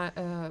with the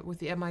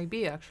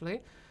MIB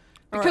actually,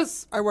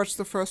 because I watched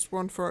the first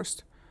one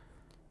first.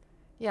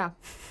 Yeah,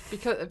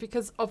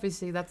 because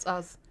obviously that's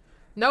us.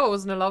 No, I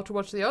wasn't allowed to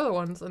watch the other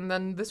ones, and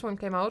then this one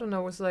came out, and I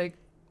was like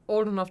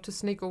old enough to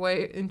sneak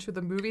away into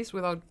the movies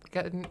without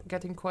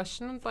getting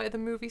questioned by the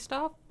movie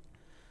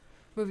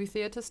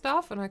theater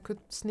staff, and I could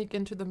sneak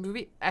into the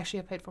movie. Actually,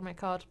 I paid for my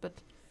card,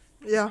 but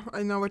yeah,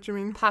 I know what you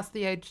mean. Passed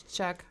the age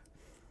check,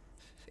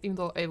 even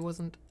though it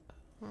wasn't.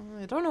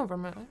 I don't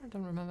remember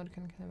when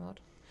it came out.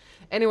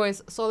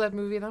 Anyways, saw that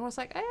movie, and I was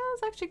like, "Hey,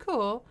 that's actually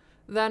cool."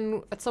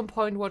 Then at some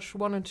point watched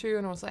 1 and 2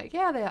 and I was like,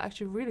 yeah, they're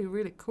actually really,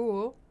 really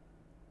cool.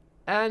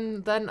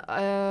 And then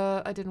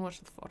I didn't watch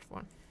the fourth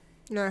one.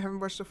 Yeah, I haven't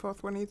watched the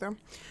fourth one either.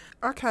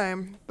 Okay,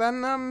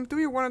 then do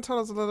you want to tell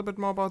us a little bit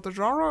more about the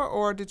genre,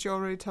 or did you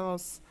already tell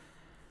us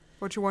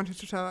what you wanted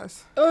to tell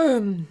us?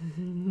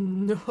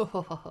 No.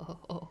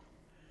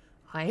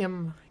 I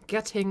am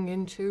getting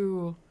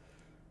into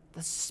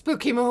the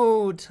spooky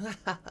mode.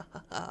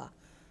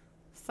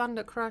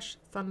 Thunder Crash,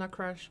 Thunder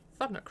Crash,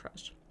 Thunder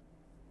Crash.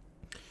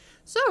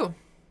 So,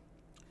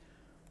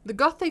 the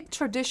Gothic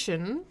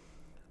tradition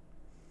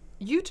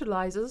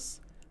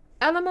utilizes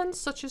elements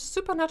such as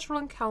supernatural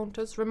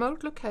encounters,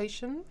 remote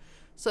location,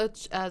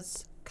 such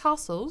as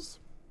castles,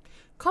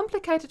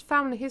 complicated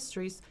family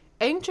histories,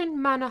 ancient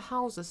manor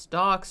houses,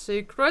 dark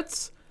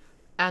secrets,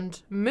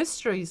 and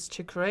mysteries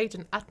to create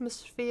an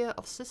atmosphere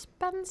of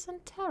suspense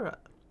and terror.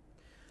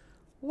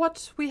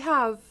 What we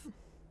have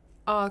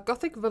are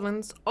Gothic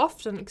villains,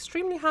 often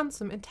extremely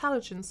handsome,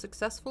 intelligent,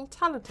 successful,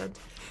 talented,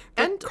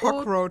 and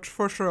cockroach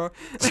for sure.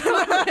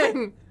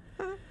 charming.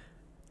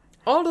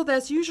 Although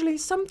there's usually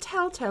some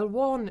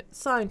telltale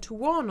sign to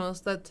warn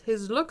us that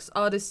his looks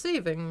are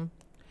deceiving.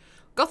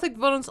 Gothic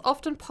villains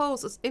often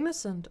pose as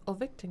innocent or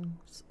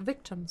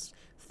victims.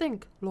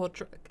 Think Lord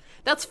Dracula.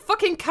 That's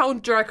fucking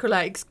Count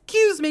Dracula.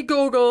 Excuse me,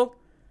 Google.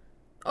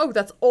 Oh,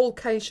 that's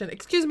Cation.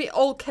 Excuse me,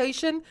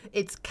 Cation.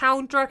 It's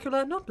Count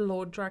Dracula, not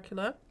Lord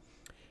Dracula.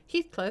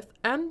 Heathcliff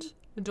and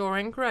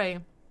Dorian Gray.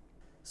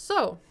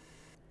 So,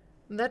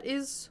 that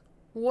is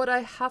what I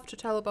have to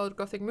tell about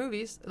Gothic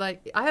movies.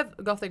 Like, I have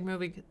a Gothic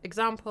movie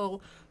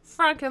example,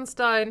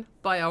 Frankenstein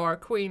by our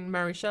queen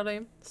Mary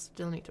Shelley.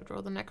 Still need to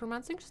draw the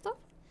necromancing stuff.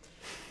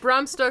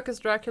 Bram Stoker's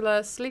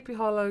Dracula, Sleepy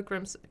Hollow,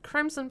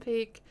 Crimson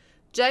Peak,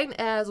 Jane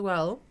Eyre as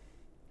well.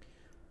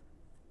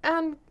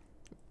 And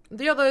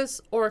the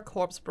others, or A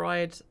Corpse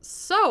Bride.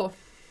 So,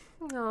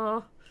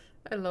 I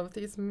love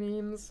these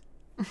memes.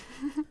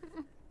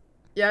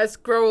 Yeah, I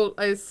scrolled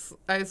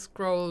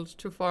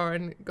too far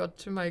and got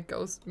to my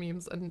ghost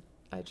memes, and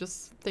I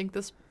just think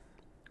this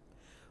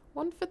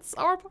one fits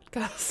our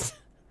podcast.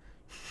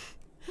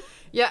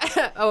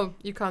 Yeah. Oh,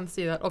 you can't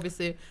see that,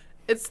 obviously.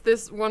 It's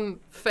this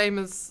one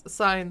famous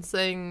sign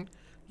saying,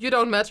 "You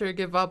don't matter,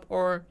 give up,"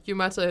 or "You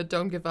matter,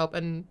 don't give up."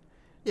 And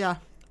yeah,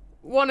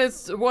 one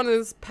is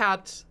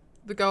Pat,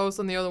 the ghost,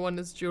 and the other one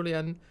is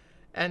Julian.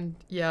 And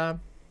yeah,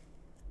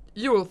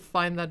 you will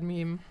find that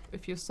meme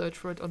if you search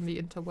for it on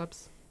the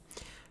interwebs.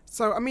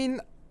 So, I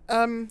mean,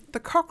 the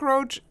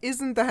cockroach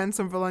isn't the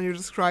handsome villain you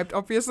described,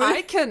 obviously.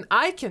 I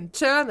can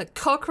turn a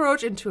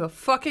cockroach into a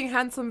fucking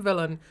handsome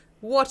villain.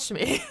 Watch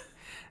me.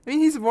 I mean,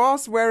 he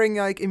was wearing,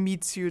 like, a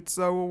meat suit,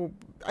 so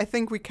I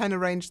think we can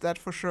arrange that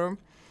for sure.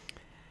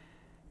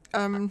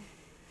 You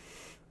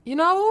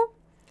know,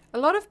 a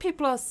lot of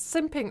people are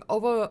simping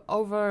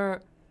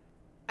over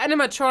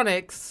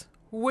animatronics,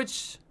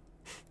 which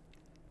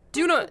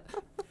do not...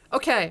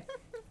 Okay,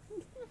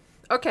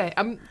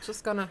 I'm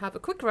just gonna have a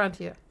quick rant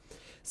here.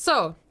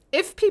 So,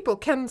 if people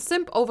can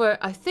simp over,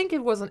 I think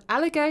it was an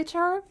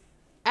alligator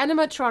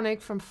animatronic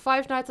from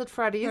Five Nights at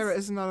Freddy's. There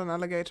is not an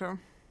alligator.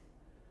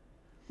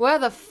 Where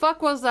the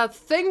fuck was that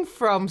thing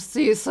from,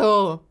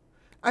 Cecil?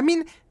 I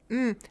mean,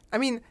 they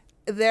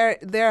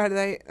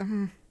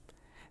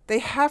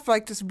have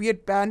like this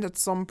weird band at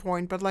some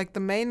point, but like the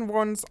main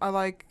ones are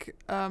like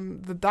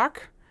the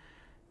duck,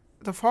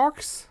 the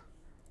fox,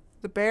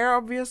 the bear,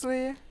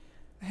 obviously,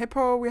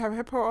 hippo. We have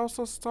hippo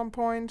also at some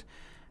point.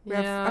 We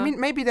have, I mean,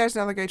 maybe there's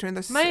an alligator in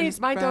this.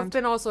 Might have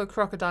been also a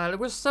crocodile. It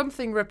was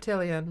something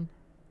reptilian.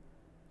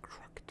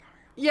 Crocodile.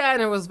 Yeah,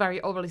 and it was very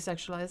overly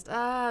sexualized.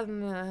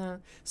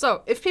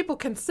 So, if people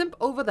can simp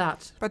over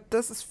that. But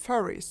this is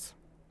furries.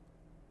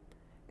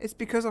 It's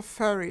because of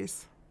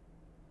furries.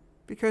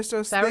 Because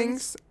those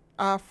things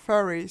are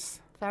furries.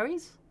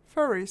 Fairies?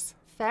 Furries.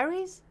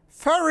 Fairies?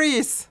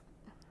 Furries!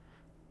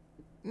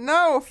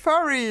 No,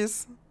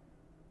 furries!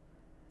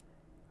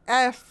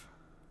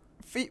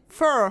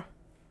 Fur.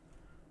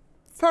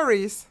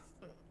 Furries.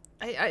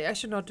 I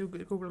should not do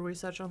Google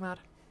research on that.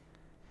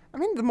 I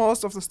mean, the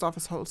most of the stuff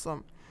is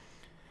wholesome.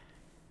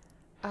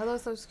 Are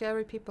those so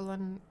scary people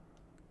in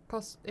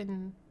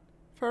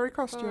furry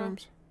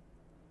costumes?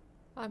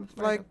 I'm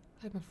afraid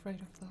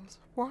of those.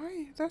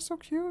 Why? They're so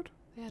cute.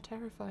 They are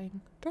terrifying.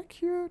 They're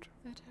cute.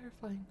 They're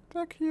terrifying.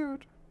 They're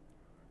cute.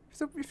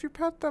 If you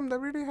pet them, they're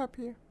really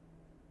happy.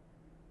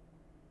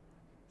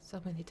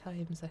 So many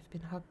times I've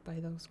been hugged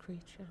by those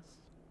creatures.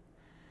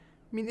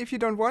 I mean, if you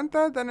don't want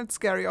that, then it's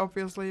scary,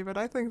 obviously, but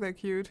I think they're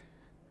cute.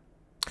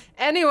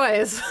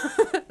 Anyways,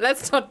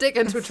 let's not dig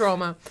into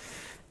trauma.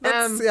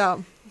 Yeah.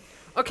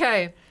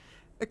 Okay.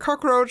 A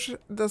cockroach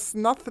has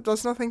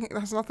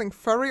nothing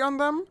furry on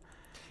them.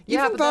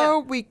 Yeah, Even though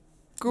we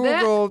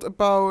Googled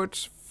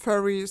about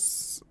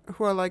furries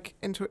who are like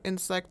into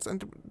insects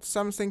and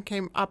something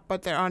came up,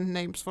 but there aren't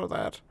names for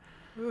that.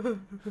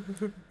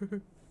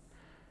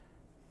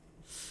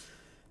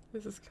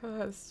 This is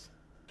cursed.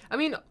 I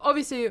mean,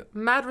 obviously,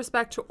 mad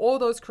respect to all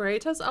those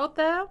creators out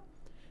there,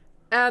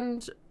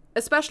 and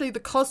especially the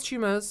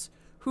costumers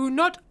who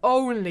not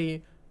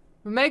only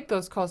make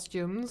those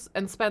costumes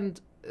and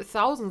spend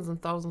thousands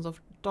and thousands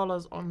of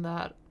dollars on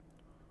that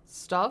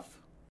stuff.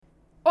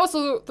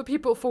 Also, the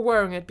people for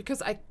wearing it,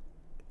 because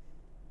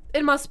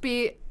it must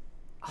be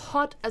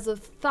hot as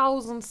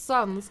 1,000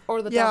 suns,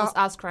 or the devil's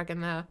ass crack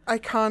in there. I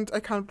can't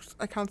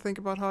think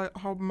about how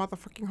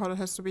motherfucking hot it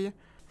has to be.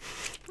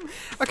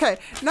 Okay,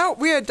 now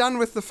we are done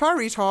with the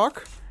furry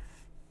talk,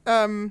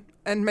 and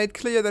made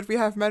clear that we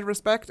have mad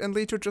respect, and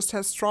Lito just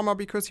has trauma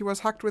because he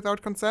was hugged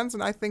without consent,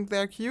 and I think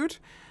they're cute.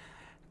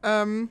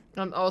 I'm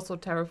also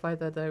terrified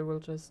that they will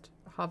just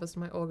harvest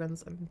my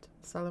organs and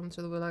sell them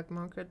to the black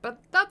market,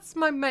 but that's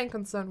my main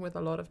concern with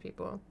a lot of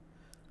people.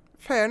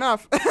 Fair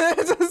enough.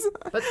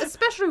 But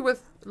especially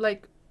with,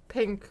 like,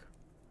 pink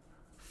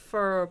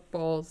fur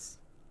balls.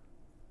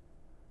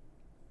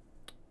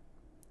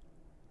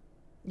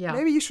 Yeah.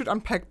 Maybe you should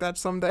unpack that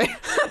someday.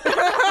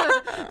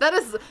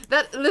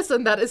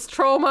 That is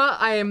trauma.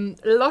 I am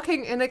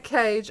locking in a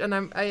cage, and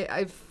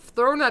I've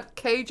thrown that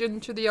cage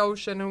into the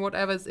ocean, and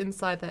whatever's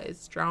inside there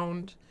is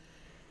drowned.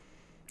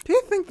 Do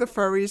you think the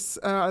furries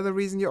are the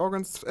reason your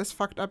organs as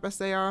fucked up as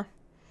they are?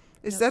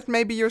 Is that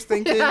maybe your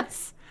thinking?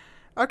 Yes.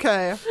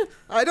 Okay.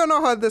 I don't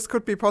know how this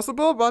could be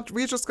possible, but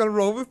we're just gonna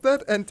roll with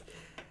that and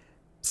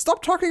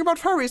stop talking about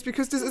furries,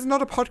 because this is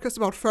not a podcast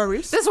about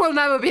furries. This will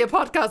never be a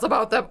podcast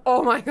about them.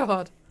 Oh my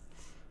god.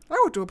 I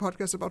would do a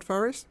podcast about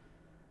furries.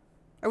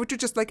 I would do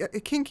just like a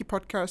kinky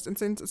podcast, and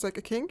since it's like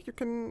a kink, you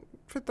can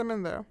fit them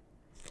in there.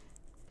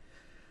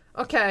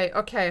 Okay,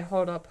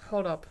 hold up.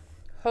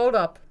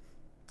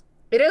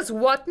 It is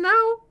what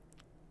now?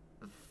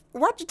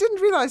 What? You didn't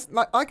realize,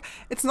 like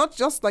it's not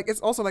just like, it's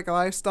also like a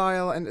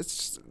lifestyle, and it's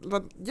just,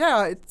 but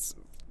yeah,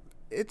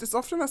 it is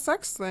often a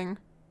sex thing.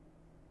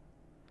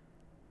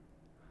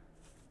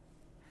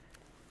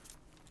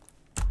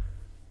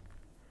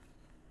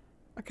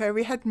 Okay,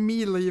 we had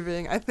me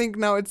leaving. I think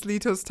now it's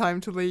Lito's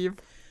time to leave.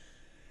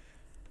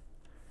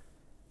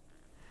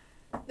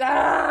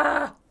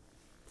 Ah!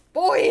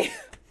 Boy!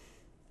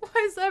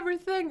 Why is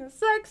everything a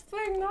sex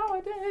thing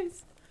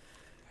nowadays?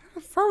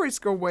 Furries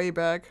go way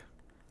back.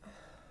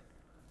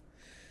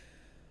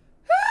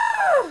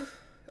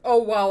 Oh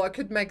wow, I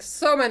could make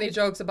so many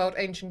jokes about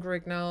ancient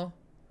Greek now.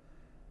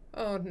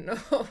 Oh no.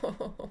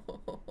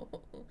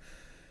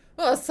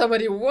 Well,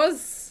 somebody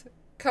was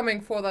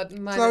coming for that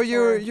Minotaur. So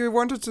you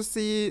wanted to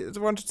say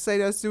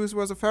that Zeus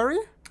was a furry?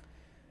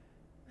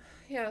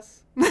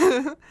 Yes.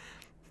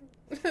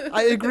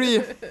 I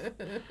agree.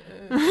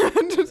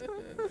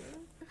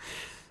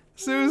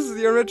 Zeus,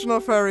 the original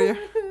furry.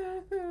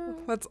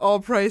 Let's all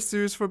praise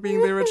Zeus for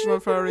being the original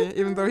furry,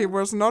 even though he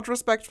was not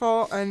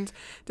respectful and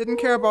didn't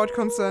care about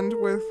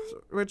consent, with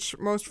which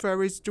most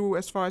furries do,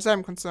 as far as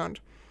I'm concerned.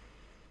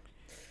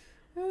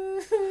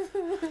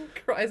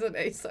 Cries an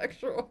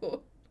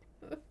asexual.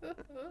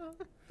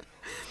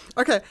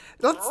 Okay,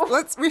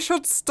 we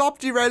should stop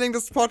derailing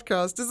this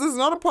podcast. This is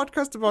not a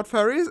podcast about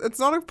furries. It's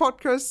not a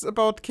podcast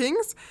about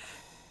kings.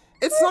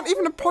 It's not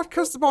even a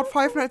podcast about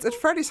Five Nights at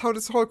Freddy's, how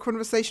this whole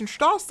conversation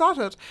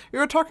started. We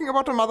were talking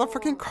about a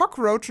motherfucking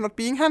cockroach not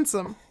being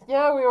handsome.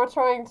 Yeah, we were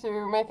trying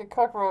to make a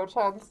cockroach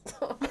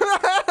handsome.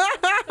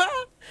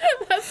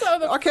 That's how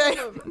the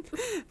film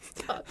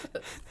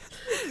started.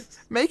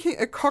 Making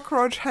a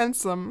cockroach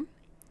handsome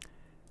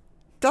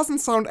doesn't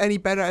sound any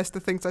better as the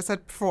things I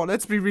said before.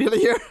 Let's be real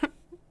here.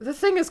 The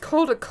thing is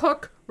called a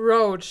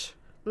cockroach.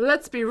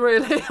 Let's be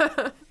real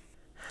here.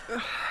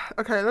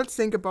 Okay, let's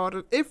think about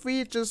it. If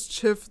we just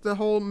shift the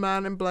whole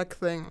Man in Black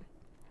thing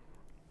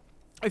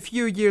a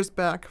few years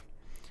back,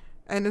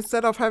 and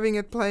instead of having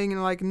it playing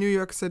in like New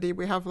York City,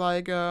 we have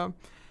like a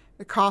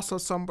castle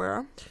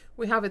somewhere.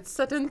 We have it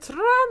set in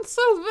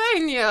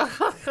Transylvania.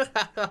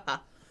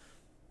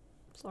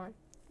 Sorry.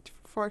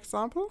 For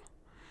example?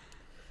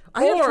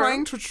 Are you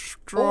trying to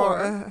draw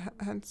a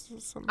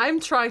handsome... I'm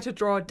trying to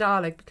draw a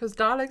Dalek, because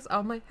Daleks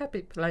are my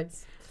happy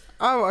place.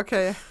 Oh,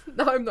 okay.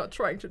 No, I'm not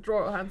trying to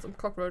draw a handsome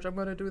cockroach. I'm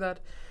going to do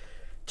that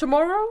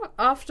tomorrow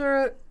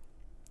after,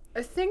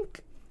 I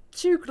think,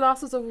 2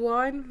 glasses of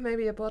wine,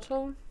 maybe a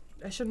bottle.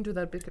 I shouldn't do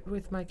that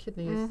with my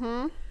kidneys.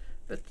 Mm-hmm.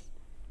 But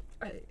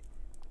I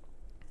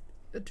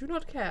do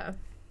not care.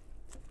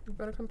 I'm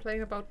going to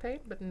complain about pain,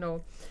 but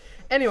no.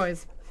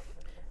 Anyways,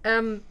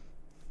 is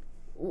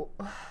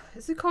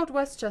it called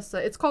Westchester?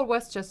 It's called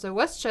Westchester.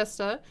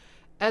 Westchester,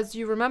 as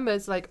you remember,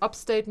 is like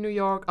upstate New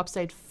York,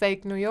 upstate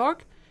fake New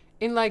York.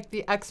 In like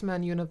the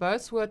X-Men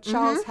universe, where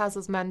Charles has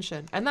his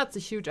mansion, and that's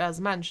a huge ass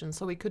mansion.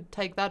 So we could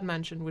take that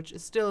mansion, which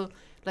is still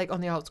like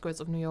on the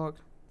outskirts of New York.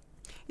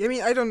 Yeah, I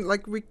mean, I don't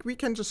like. We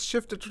can just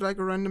shift it to like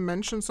a random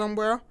mansion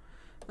somewhere.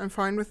 I'm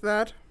fine with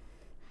that,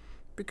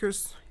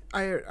 because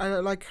I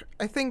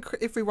think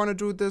if we want to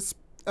do this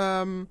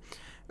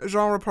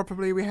genre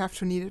properly, we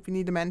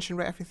need a mansion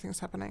where everything's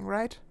happening,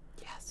 right?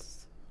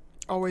 Yes.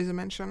 Always a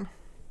mansion.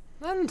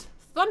 And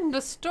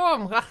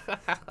thunderstorm.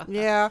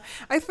 Yeah,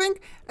 I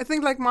think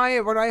like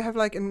what I have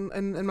like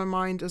in my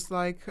mind is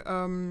like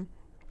the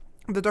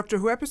Doctor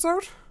Who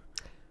episode.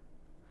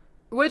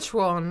 Which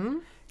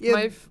one?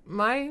 Yeah.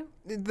 My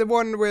The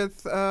one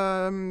with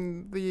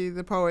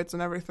the poets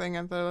and everything,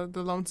 and the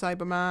lone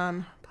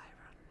Cyberman.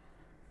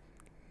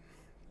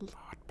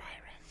 Lord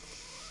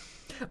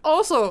Byron.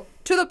 Also,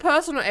 to the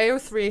person on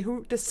AO3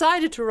 who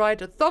decided to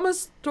write a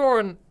Thomas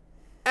Thorne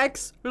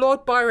ex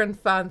Lord Byron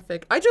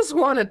fanfic, I just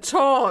want to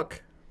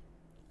talk.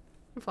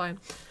 I'm fine.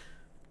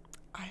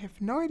 I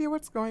have no idea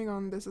what's going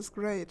on. This is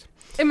great.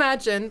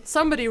 Imagine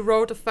somebody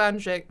wrote a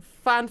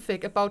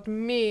fanfic about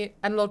me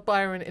and Lord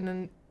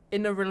Byron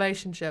in a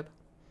relationship.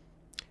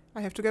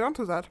 I have to get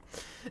onto that.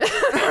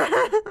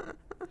 I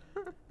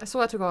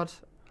swear to God.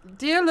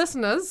 Dear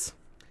listeners,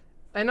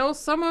 I know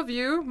some of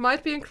you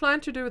might be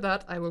inclined to do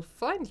that. I will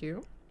find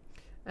you,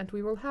 and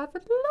we will have a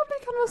lovely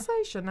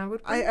conversation.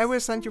 I will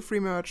send you free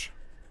merch.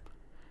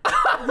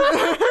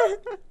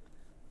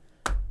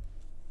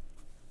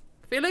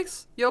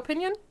 Felix, your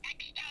opinion?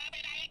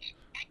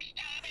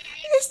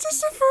 Is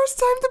this the first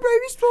time the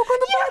baby spoke on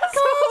the podcast?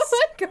 Oh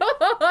my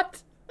God!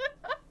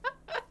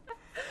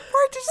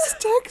 Why did this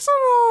take so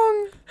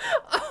long?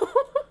 Oh,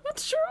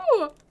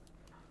 true.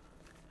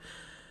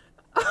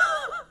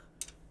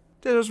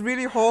 That was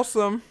really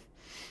wholesome.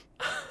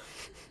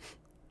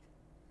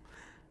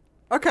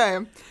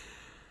 Okay.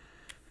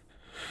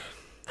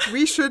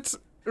 We should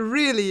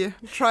really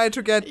try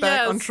to get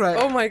back on track.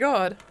 Oh my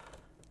God.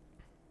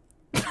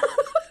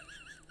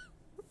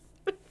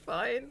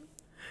 Fine.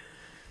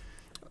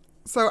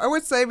 So I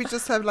would say we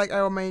just have like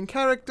our main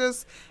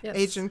characters, Yes.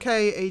 Agent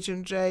K,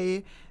 Agent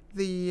J,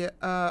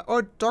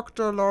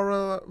 Dr.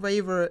 Laurel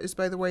Waver is,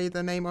 by the way,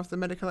 the name of the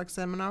medical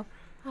examiner.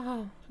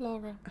 Oh,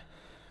 Laura.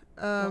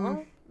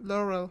 Laurel.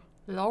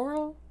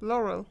 Laurel?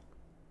 Laurel.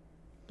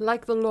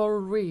 Like the laurel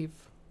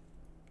wreath.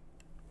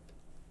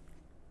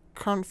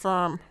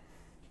 Confirm.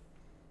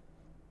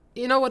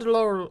 You know what a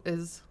laurel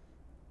is?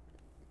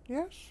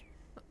 Yes.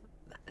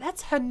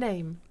 That's her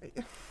name.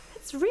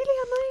 It's really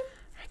her name?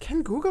 I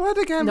can Google it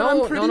again, but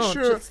I'm pretty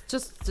sure.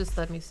 Just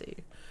let me see.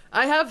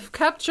 I have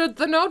captured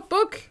the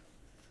notebook.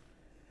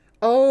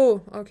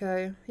 Oh,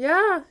 okay.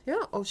 Yeah.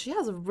 Oh, she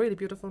has a really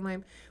beautiful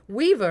name.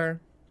 Weaver.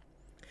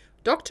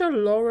 Dr.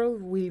 Laurel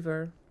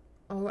Weaver.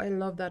 Oh, I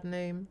love that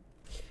name.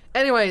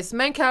 Anyways,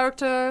 main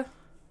character.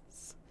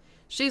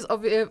 She's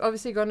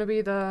obviously gonna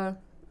be the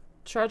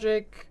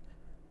tragic.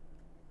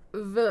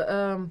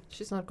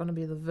 She's not gonna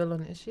be the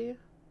villain, is she?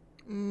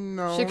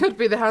 No. She could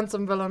be the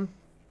handsome villain.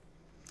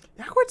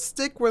 I would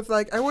stick with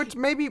like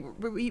maybe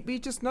we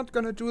just not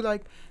gonna do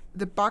like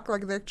the bug,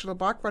 like the actual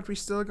bug, but we're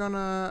still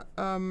gonna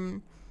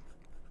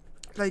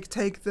like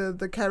take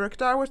the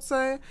character, I would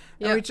say.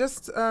 Yeah. And we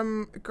just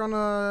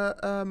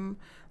gonna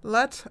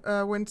let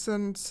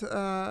Vincent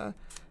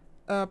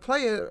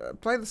play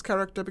this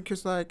character,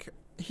 because like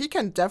he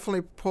can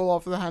definitely pull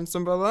off the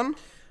handsome villain.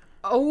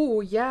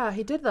 Oh yeah,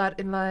 he did that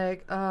in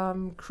like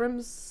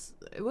Crim's.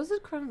 Was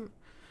it Crim?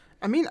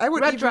 I mean, I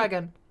would Red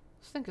Dragon.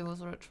 I think it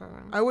was Red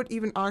Dragon. I would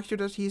even argue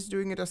that he's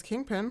doing it as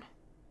Kingpin.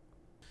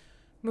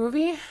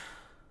 Movie?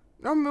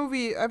 No,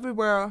 movie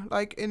everywhere,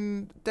 like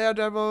in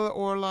Daredevil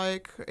or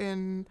like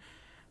in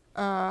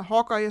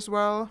Hawkeye as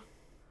well.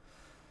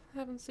 I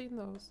haven't seen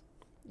those.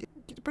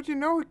 But you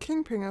know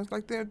Kingpin is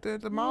like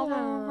the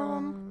Marvel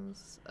villain.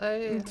 Yes.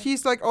 And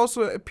he's like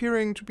also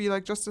appearing to be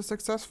like just a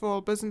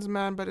successful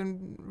businessman, but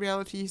in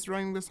reality he's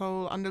running this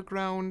whole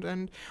underground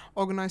and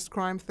organized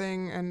crime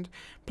thing and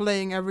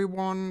playing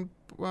everyone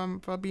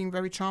for being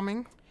very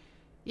charming.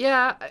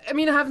 Yeah, I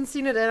mean I haven't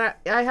seen it, and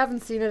I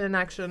haven't seen it in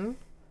action,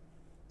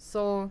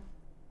 so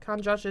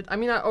can't judge it. I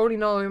mean I only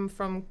know him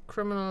from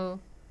Criminal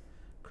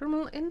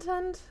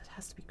Intent. It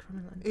has to be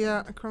Criminal Intent.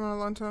 Yeah,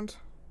 Criminal Intent.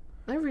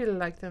 I really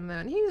liked him there,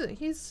 and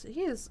he's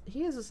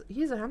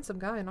a handsome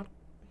guy.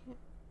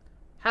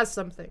 Has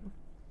something.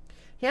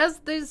 He has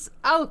this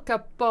Al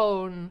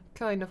Capone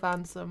kind of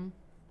handsome.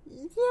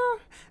 Yeah,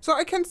 so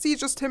I can see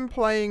just him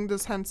playing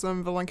this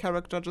handsome villain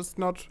character, just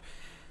not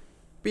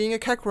being a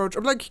cockroach.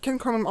 Or like he can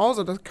come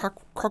also the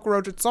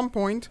cockroach at some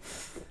point.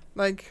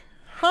 Like,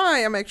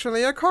 hi, I'm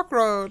actually a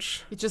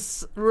cockroach. He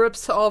just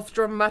rips off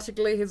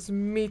dramatically his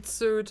meat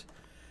suit,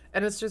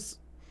 and it's just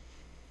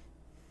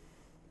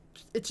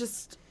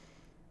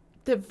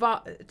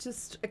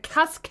a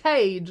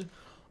cascade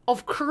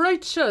of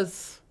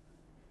creatures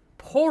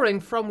pouring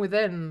from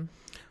within.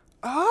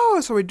 Oh,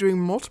 so we're doing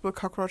multiple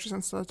cockroaches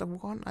instead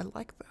of one. I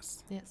like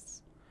this.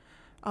 Yes.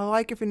 I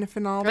like if in the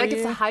finale. Like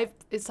it's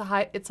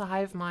a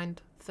hive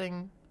mind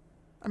thing.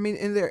 I mean,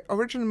 in the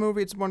original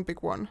movie, it's one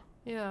big one.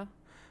 Yeah.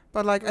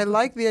 But like, I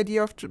like the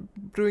idea of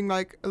doing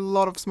like a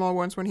lot of small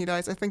ones when he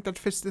dies. I think that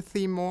fits the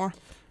theme more.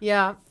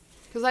 Yeah,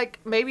 because like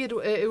maybe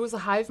it was a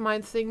hive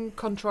mind thing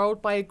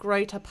controlled by a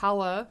greater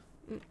power.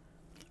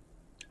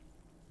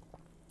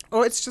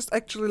 Or it's just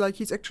actually like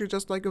he's actually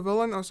just like a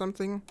villain or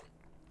something.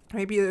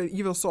 Maybe an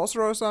evil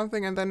sorcerer or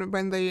something, and then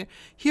when the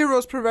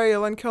heroes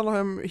prevail and kill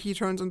him, he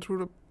turns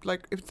into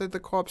the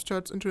corpse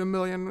turns into a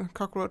million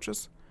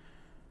cockroaches.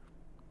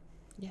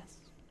 Yes.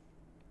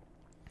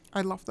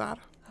 I love that.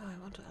 Oh, I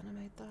want to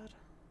animate that.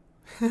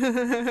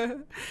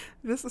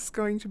 This is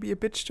going to be a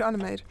bitch to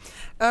animate.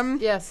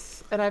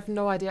 Yes, and I have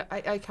no idea.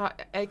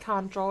 I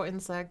can't draw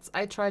insects.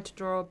 I tried to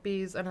draw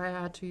bees, and I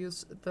had to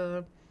use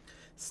the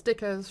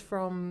stickers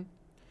from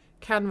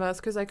Canvas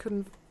because I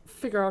couldn't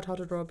figure out how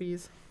to draw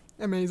bees.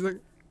 Amazing.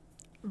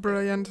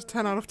 Brilliant.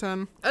 10 out of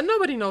 10. And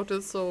nobody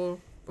noticed, so...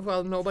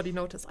 Well, nobody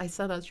noticed. I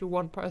said that to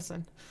one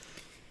person.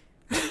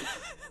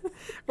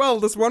 Well,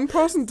 this one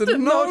person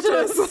didn't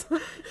notice.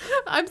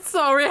 I'm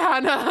sorry,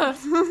 Hannah.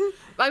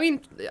 I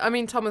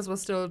mean, Thomas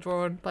was still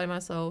drawn by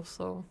myself,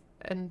 so...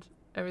 And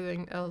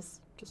everything else,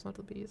 just not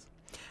the bees.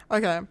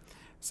 Okay.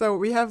 So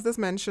we have this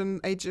mention.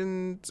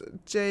 Agent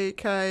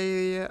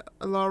J.K.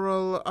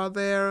 Laurel are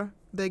there.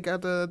 They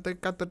got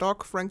the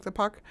dog, Frank the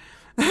Puck.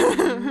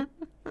 Mm-hmm.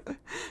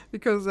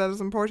 Because that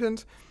is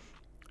important.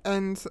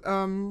 And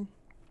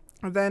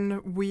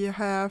then we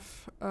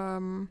have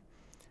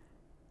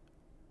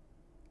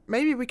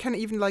maybe we can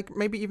even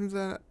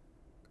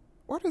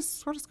what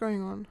is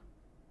going on?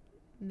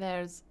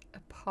 There's a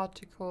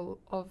particle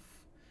of...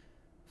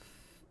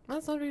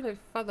 That's not really a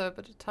feather,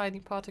 but a tiny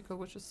particle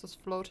which is just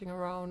floating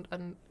around.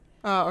 And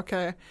Ah,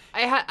 okay.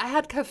 I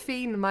had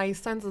caffeine. My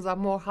senses are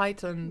more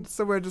heightened.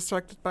 So we're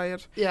distracted by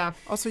it. Yeah.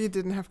 Also, you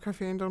didn't have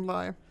caffeine, don't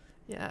lie.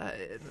 Yeah,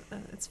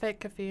 it's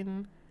fake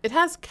caffeine. It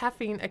has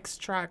caffeine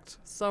extract,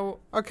 so...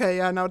 Okay,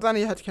 yeah, no,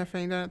 Danny had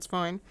caffeine, then it's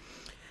fine.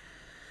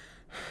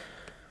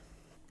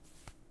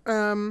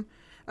 I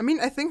mean,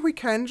 I think we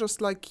can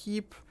just,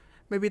 keep...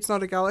 Maybe it's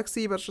not a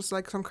galaxy, but just,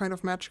 some kind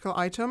of magical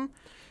item.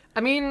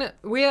 I mean,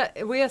 we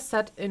are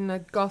set in a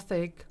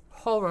gothic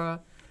horror,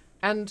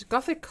 and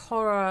gothic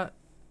horror...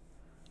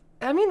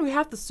 I mean, we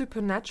have the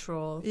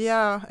supernatural.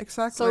 Yeah,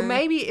 exactly. So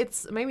maybe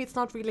it's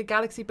not really a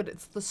galaxy, but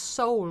it's the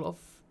soul of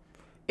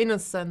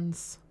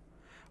innocence.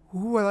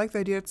 Ooh, I like the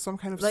idea. It's some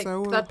kind of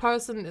soul. That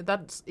person,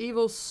 that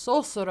evil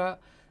sorcerer,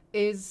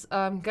 is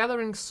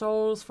gathering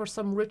souls for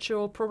some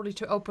ritual, probably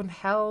to open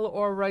hell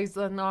or raise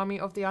an army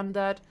of the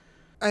undead.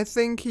 I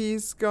think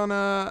he's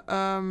gonna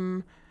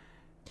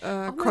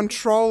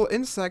control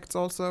insects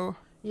also.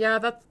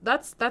 Yeah,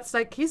 that's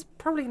he's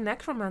probably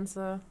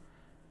necromancer.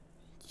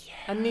 Yes.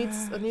 And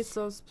needs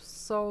those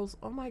souls.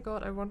 Oh my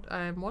god!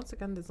 I'm once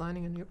again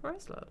designing a new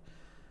bracelet.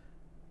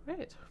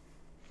 Great.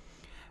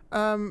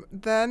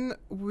 Then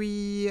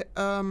we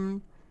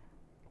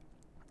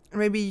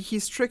maybe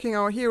he's tricking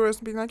our heroes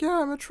and being like, yeah,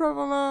 I'm a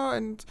traveler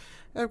and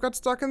I've got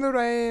stuck in the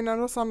rain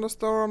and a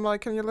thunderstorm,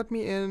 can you let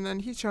me in?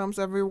 And he charms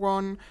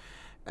everyone.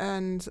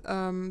 And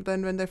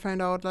then when they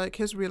find out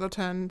his real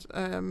intent,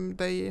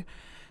 they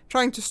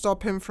trying to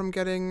stop him from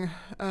getting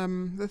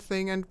the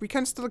thing, and we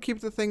can still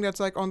keep the thing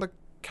that's on the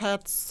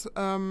cat's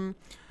not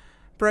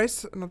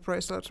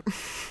bracelet.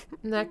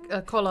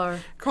 Collar.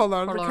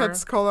 The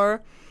cat's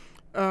collar.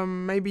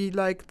 Maybe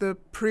the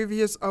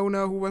previous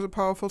owner, who was a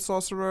powerful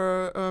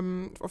sorcerer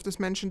of this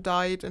mansion,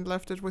 died and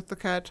left it with the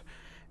cat.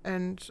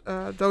 And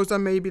those are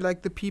maybe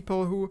the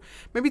people who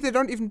maybe they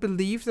don't even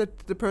believe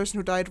that the person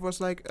who died was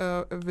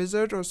a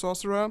wizard or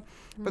sorcerer,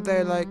 but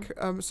they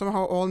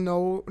somehow all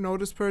know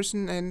this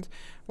person and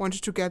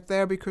wanted to get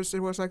there because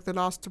it was the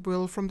last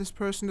will from this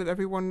person that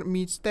everyone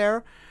meets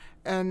there.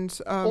 And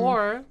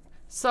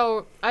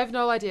so I have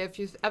no idea if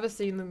you've ever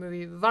seen the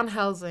movie Van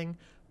Helsing,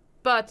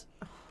 but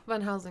Van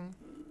Helsing,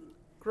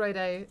 great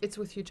A. It's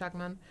with Hugh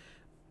Jackman,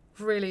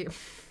 really.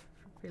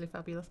 Really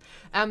fabulous.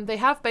 They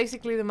have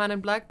basically the Man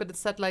in Black, but it's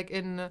set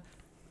in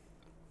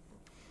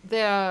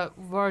their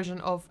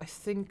version of, I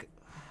think,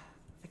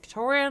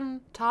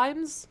 Victorian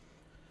times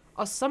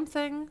or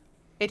something,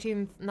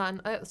 18th,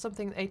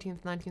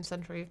 19th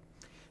century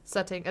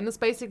setting, and it's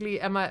basically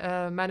a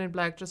Man in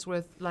Black just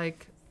with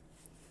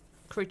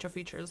creature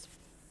features.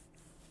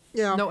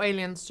 Yeah. No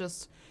aliens,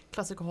 just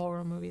classical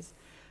horror movies.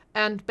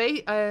 And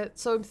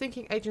so I'm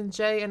thinking Agent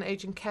J and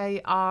Agent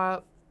K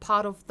are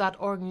part of that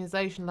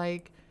organization,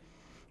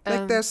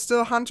 they're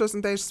still hunters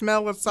and they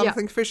smell that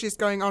something fishy is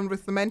going on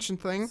with the mansion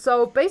thing.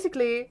 So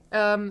basically,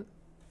 the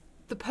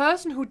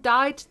person who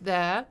died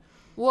there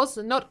was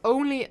not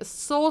only a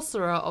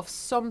sorcerer of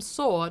some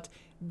sort,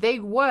 they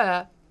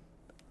were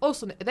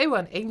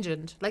an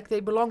agent. They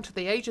belonged to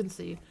the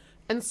agency.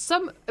 And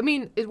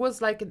it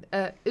was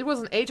it was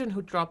an agent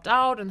who dropped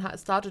out and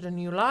started a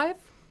new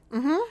life.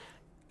 Mm-hmm.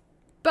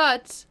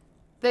 But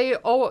they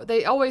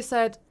always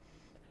said,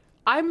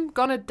 I'm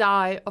gonna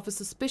die of a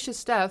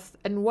suspicious death,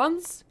 and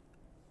once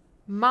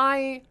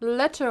my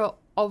letter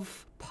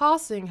of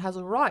passing has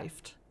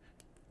arrived,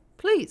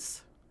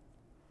 please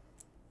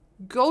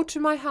go to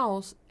my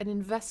house and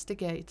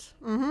investigate.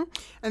 Mm-hmm.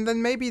 And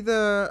then maybe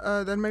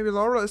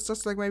Laura is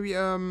just maybe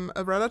a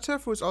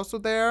relative who's also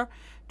there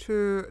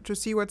to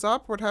see what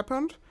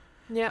happened.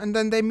 Yeah. And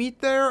then they meet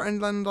there,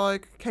 and then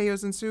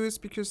chaos ensues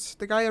because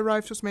the guy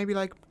arrives who's maybe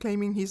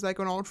claiming he's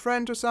an old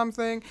friend or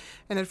something.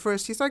 And at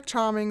first he's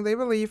charming, they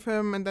believe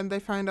him, and then they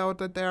find out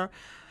that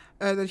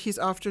that he's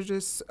after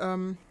this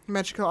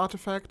magical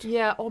artifact.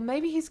 Yeah, or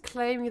maybe he's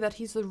claiming that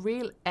he's the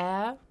real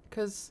heir,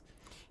 because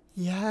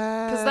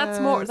yeah, that's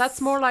more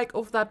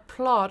of that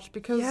plot,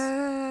 because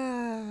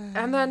yeah.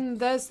 And then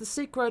there's the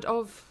secret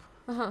of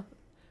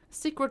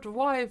secret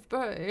wife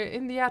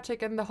in the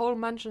attic and the whole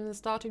mansion is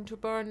starting to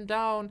burn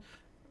down.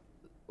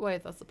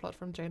 Wait, that's the plot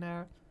from Jane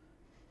Eyre.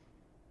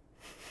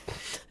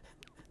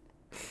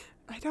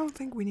 I don't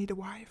think we need a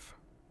wife.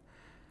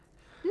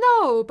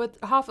 No, but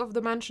half of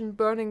the mansion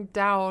burning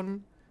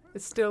down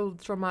is still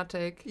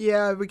traumatic.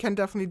 Yeah, we can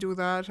definitely do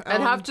that.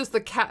 And have just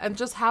the cat, and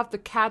just have the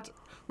cat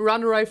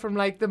run away from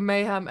like the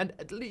mayhem. And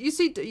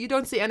you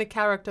don't see any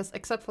characters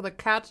except for the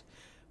cat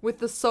with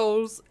the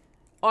souls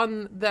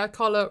on their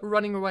collar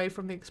running away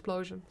from the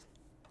explosions.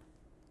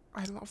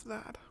 I love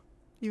that.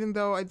 Even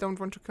though I don't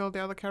want to kill the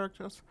other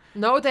characters.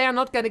 No, they are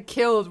not getting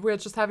killed. We're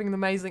just having an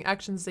amazing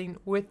action scene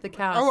with the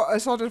cat. Oh, I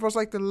thought it was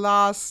like the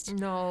last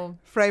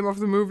frame of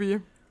the movie.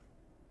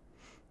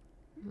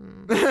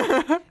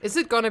 Is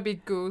it gonna be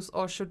Goose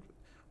or should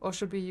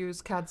we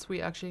use cats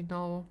we actually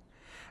know?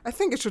 I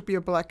think it should be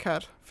a black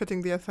cat,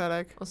 fitting the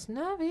aesthetic. Or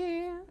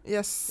Snappy.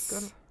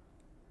 Yes.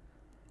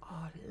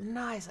 Oh,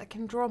 nice! I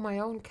can draw my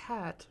own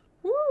cat.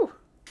 Woo!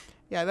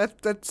 Yeah,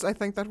 that's. I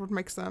think that would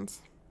make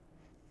sense.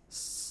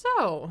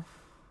 So,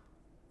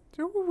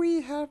 do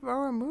we have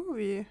our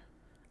movie?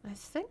 I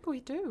think we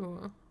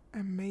do.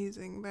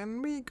 Amazing.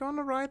 Then we're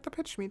gonna write the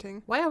pitch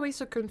meeting. Why are we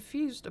so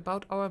confused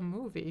about our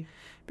movie?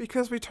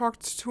 Because we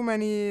talked too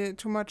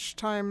much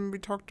time. We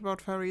talked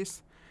about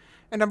fairies.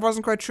 And I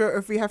wasn't quite sure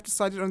if we have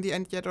decided on the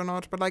end yet or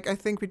not. But like, I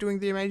think we're doing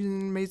the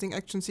amazing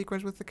action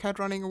sequence with the cat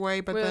running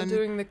away. But we're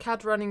doing the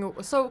cat running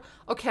away. So,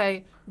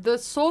 okay, the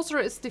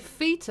sorcerer is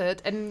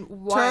defeated and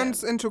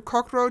turns into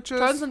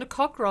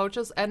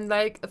cockroaches. And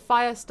like a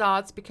fire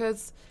starts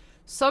because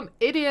some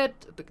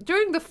idiot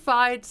during the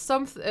fight,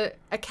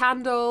 a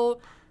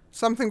candle.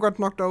 Something got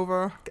knocked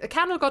over. A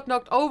candle got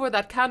knocked over.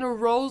 That candle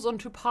rolls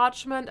onto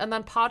parchment, and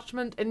then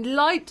parchment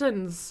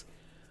enlightens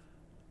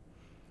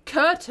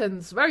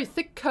curtains, very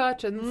thick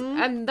curtains,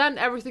 and then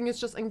everything is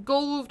just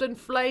engulfed in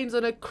flames,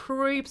 and it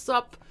creeps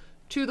up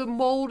to the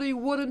moldy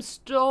wooden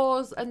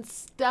stores and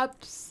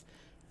steps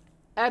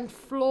and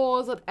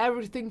floors, and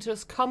everything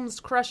just comes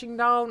crashing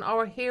down.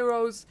 Our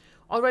heroes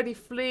already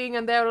fleeing,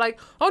 and they're like,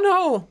 oh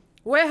no,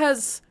 where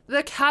has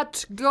the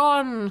cat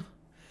gone?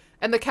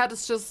 And the cat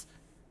is just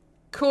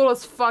cool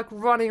as fuck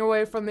running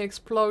away from the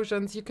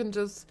explosions. You can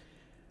just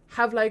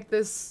have like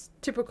this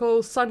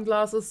typical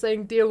sunglasses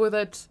saying deal with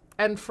it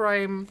end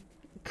frame,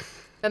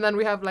 and then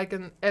we have like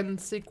an end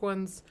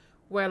sequence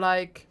where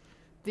like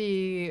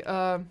the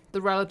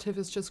relative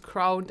is just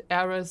crowned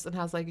heiress and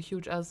has like a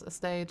huge ass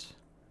estate,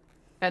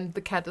 and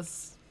the cat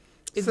is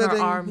in her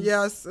arms.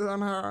 Yes,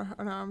 on her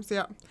arms.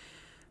 Yeah,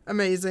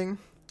 amazing.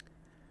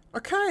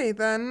 Okay,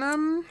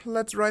 then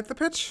let's write the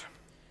pitch.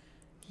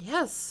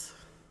 Yes.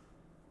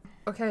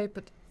 Okay,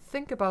 but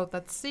think about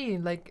that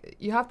scene. Like,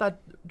 you have that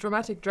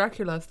dramatic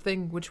Dracula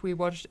thing which we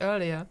watched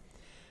earlier.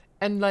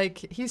 And, like,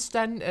 he's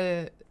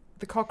the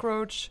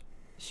cockroach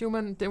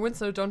human, the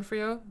Winslow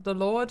D'Onofrio, the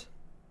Lord,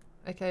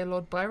 aka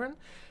Lord Byron,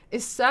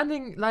 is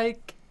standing,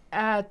 like,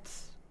 at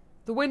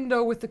the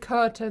window with the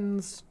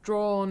curtains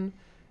drawn.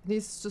 And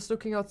he's just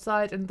looking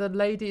outside, and the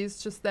lady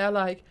is just there,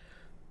 like,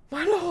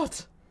 my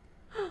lord,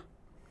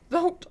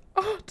 thou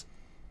art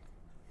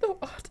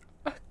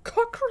a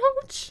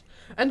cockroach?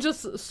 And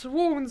just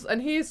swoons,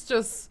 and he's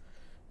just,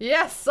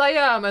 yes, I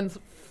am, and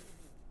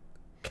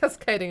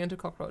cascading into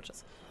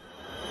cockroaches.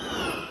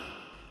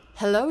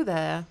 Hello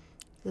there,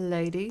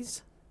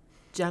 ladies,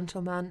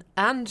 gentlemen,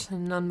 and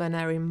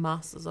non-binary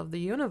masters of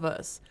the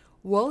universe.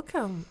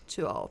 Welcome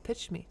to our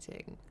pitch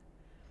meeting.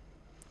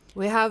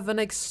 We have an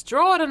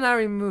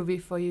extraordinary movie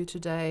for you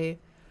today,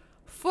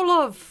 full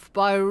of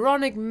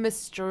Byronic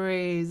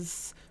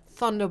mysteries,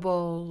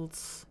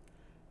 thunderbolts,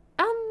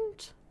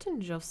 and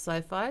tinge of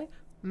sci-fi.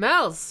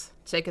 Mels,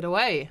 take it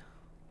away.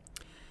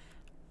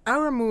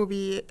 Our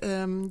movie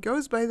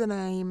goes by the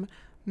name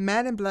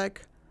Man in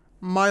Black,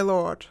 My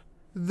Lord.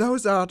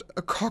 Those art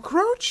a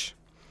cockroach?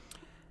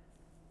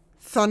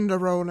 Thunder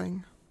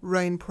rolling,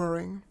 rain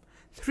pouring.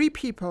 3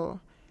 people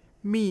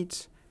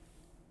meet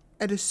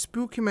at a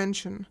spooky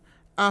mansion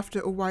after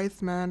a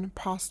wise man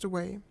passed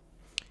away.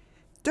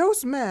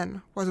 Those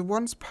men was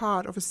once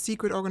part of a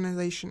secret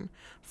organization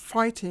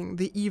fighting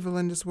the evil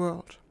in this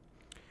world.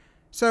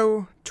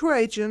 So 2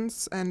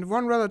 agents and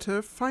 1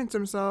 relative find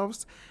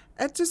themselves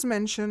at this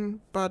mansion,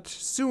 but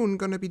soon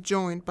gonna be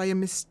joined by a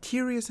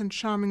mysterious and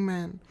charming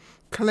man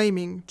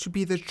claiming to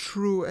be the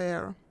true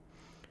heir.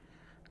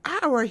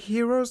 Are our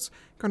heroes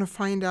gonna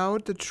find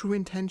out the true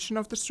intention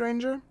of the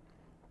stranger?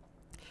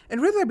 And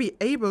will they be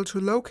able to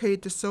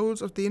locate the souls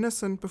of the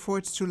innocent before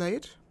it's too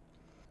late?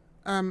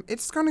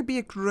 It's gonna be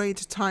a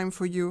great time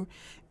for you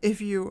if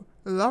you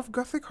love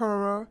gothic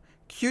horror,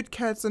 cute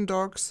cats and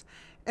dogs,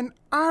 and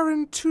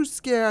aren't too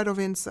scared of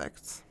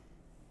insects.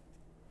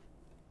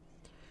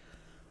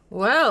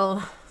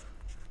 Well,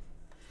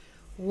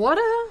 what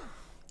a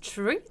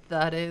treat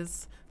that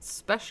is,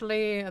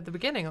 especially at the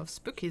beginning of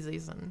spooky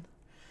season.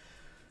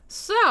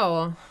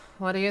 So,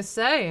 what do you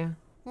say?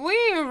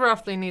 We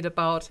roughly need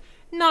about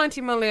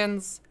 90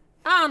 millions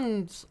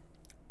and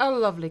a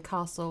lovely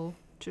castle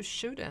to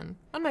shoot in.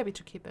 And maybe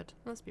to keep it.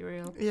 Let's be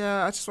real.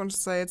 Yeah, I just want to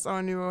say it's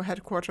our new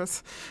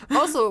headquarters.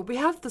 Also, we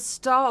have the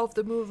star of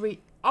the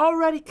movie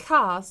already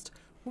cast,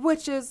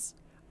 which is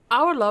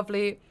our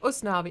lovely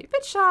Usnavi. A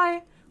bit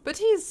shy, but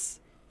he's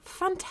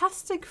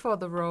fantastic for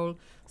the role.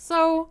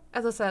 So,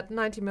 as I said,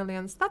 90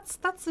 millions, that's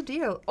the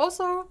deal.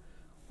 Also,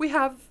 we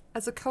have,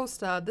 as a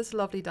co-star, this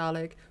lovely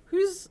Dalek,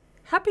 who's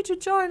happy to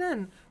join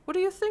in. What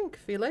do you think,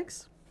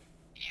 Felix?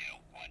 You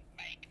would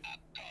make a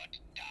good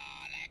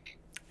Dalek.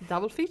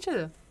 Double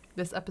feature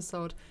this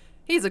episode.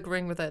 He's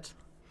agreeing with it.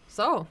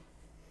 So,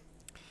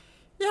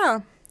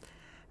 Yeah.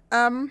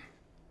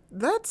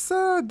 That's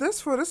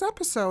this for this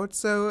episode.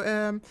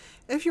 So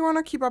if you want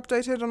to keep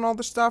updated on all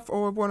the stuff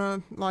or want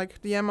to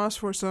like DM us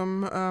for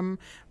some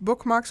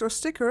bookmarks or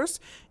stickers,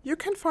 you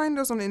can find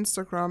us on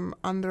Instagram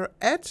under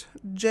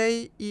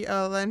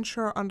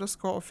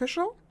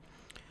 @JELventure_official.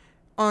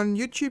 On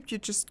YouTube, you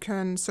just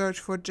can search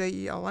for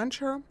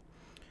JELventure.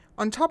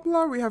 On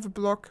Tumblr, we have a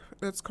blog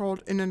that's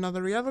called In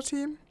Another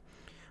Reality.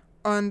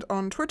 And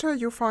on Twitter,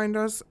 you find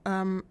us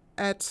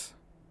at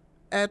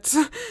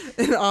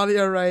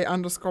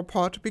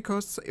 @inarray_pod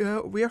because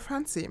we are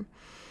fancy.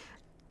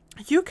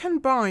 You can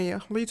buy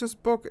Lito's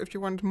book if you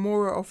want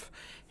more of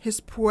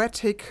his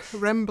poetic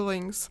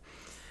ramblings.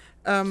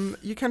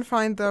 You can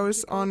find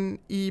those on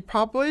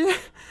ePubly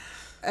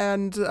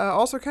and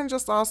also can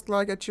just ask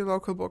like at your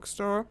local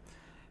bookstore.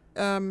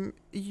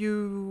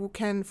 You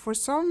can for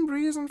some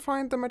reason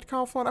find them at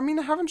Kaufland. I mean,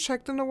 I haven't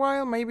checked in a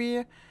while.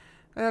 Maybe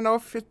I don't know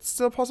if it's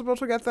still possible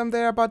to get them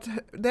there, but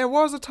there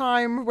was a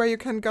time where you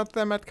can get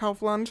them at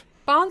Kaufland.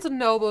 Barnes &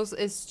 Nobles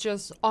is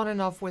just on and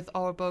off with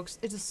our books.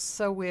 It is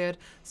so weird.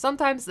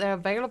 Sometimes they're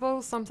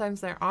available,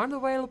 sometimes they aren't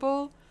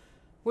available,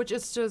 which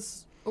is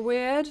just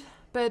weird.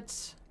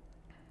 But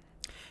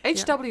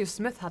H.W.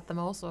 Smith had them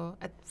also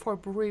for a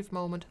brief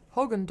moment.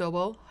 Hogan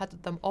Double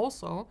had them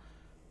also,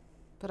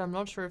 but I'm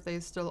not sure if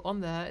they're still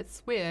on there.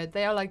 It's weird.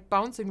 They are like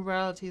bouncing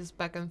realities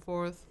back and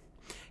forth.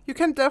 You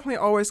can definitely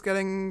always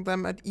getting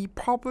them at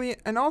ePubly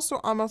and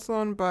also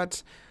Amazon,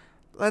 but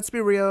let's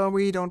be real,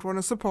 we don't want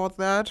to support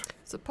that.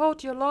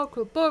 Support your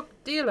local book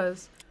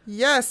dealers.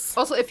 Yes.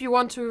 Also, if you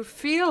want to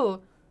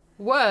feel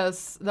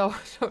worse, no,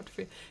 don't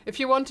feel. If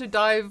you want to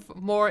dive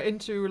more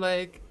into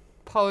like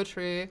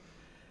poetry,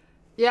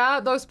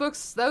 yeah, those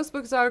books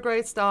are a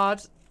great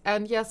start.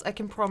 And yes, I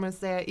can promise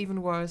they're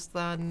even worse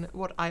than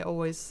what I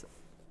always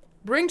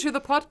bring to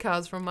the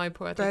podcast from my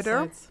poetic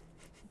Better? sites.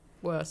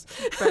 Worse.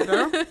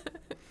 Better.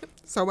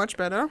 So much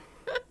better.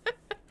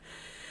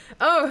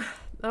 Oh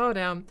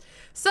damn.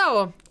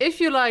 So, if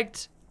you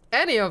liked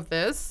any of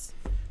this,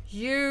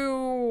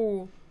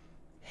 you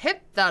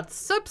hit that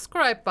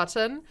subscribe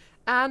button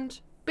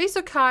and be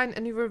so kind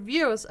and you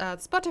review us at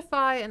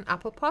Spotify and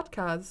Apple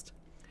Podcast.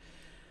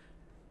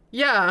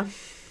 Yeah.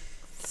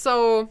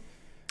 So,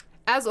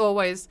 as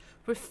always,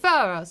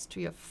 refer us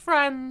to your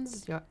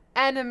friends, your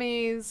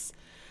enemies.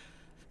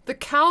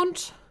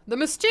 The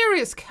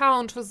mysterious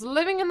Count was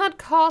living in that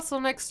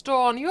castle next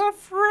door and you're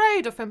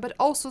afraid of him but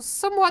also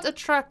somewhat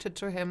attracted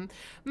to him.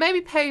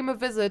 Maybe pay him a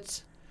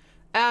visit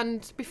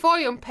and before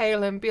you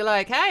impale him, be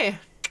like, hey,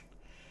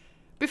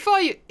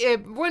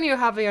 when you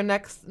have your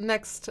next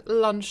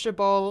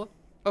Lunchable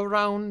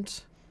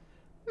around,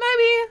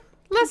 maybe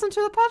listen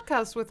to the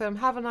podcast with him.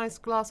 Have a nice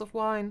glass of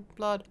wine,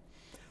 blood,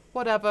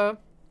 whatever.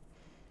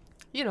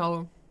 You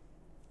know.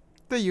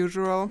 The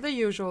usual. The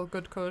usual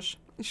good kush.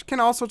 You can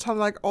also tell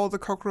like all the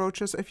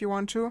cockroaches if you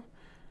want to.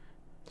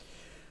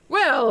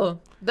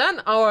 Well, then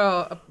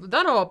our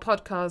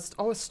podcast,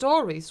 our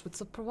stories would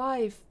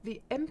survive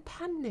the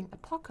impending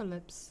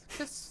apocalypse.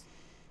 Because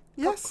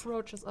Yes.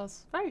 cockroaches are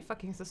very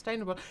fucking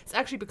sustainable. It's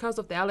actually because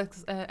of the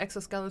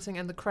exoskeleton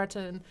and the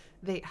creatine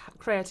they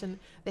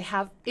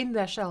have in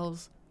their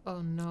shells.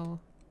 Oh no.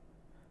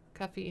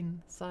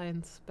 Caffeine,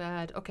 science,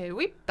 bad. Okay,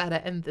 we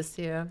better end this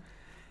here.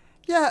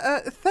 Yeah,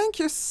 thank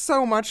you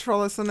so much for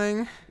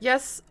listening.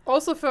 Yes,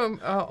 also from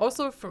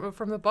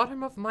the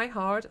bottom of my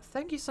heart,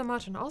 thank you so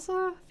much. And also,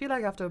 I feel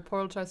like I have to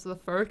apologize to the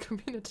furry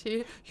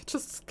community. You're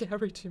just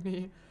scary to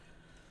me.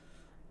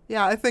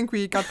 Yeah, I think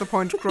we got the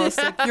point across.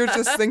 Like, you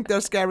just think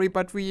they're scary,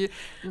 but we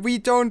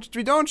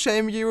don't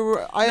shame you.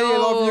 I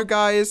love you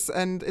guys,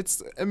 and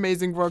it's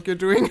amazing work you're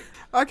doing.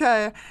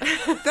 Okay,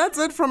 that's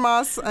it from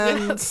us,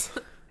 and Yes.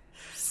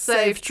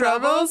 safe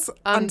travels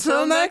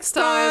until next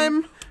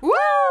time.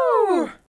 Woo!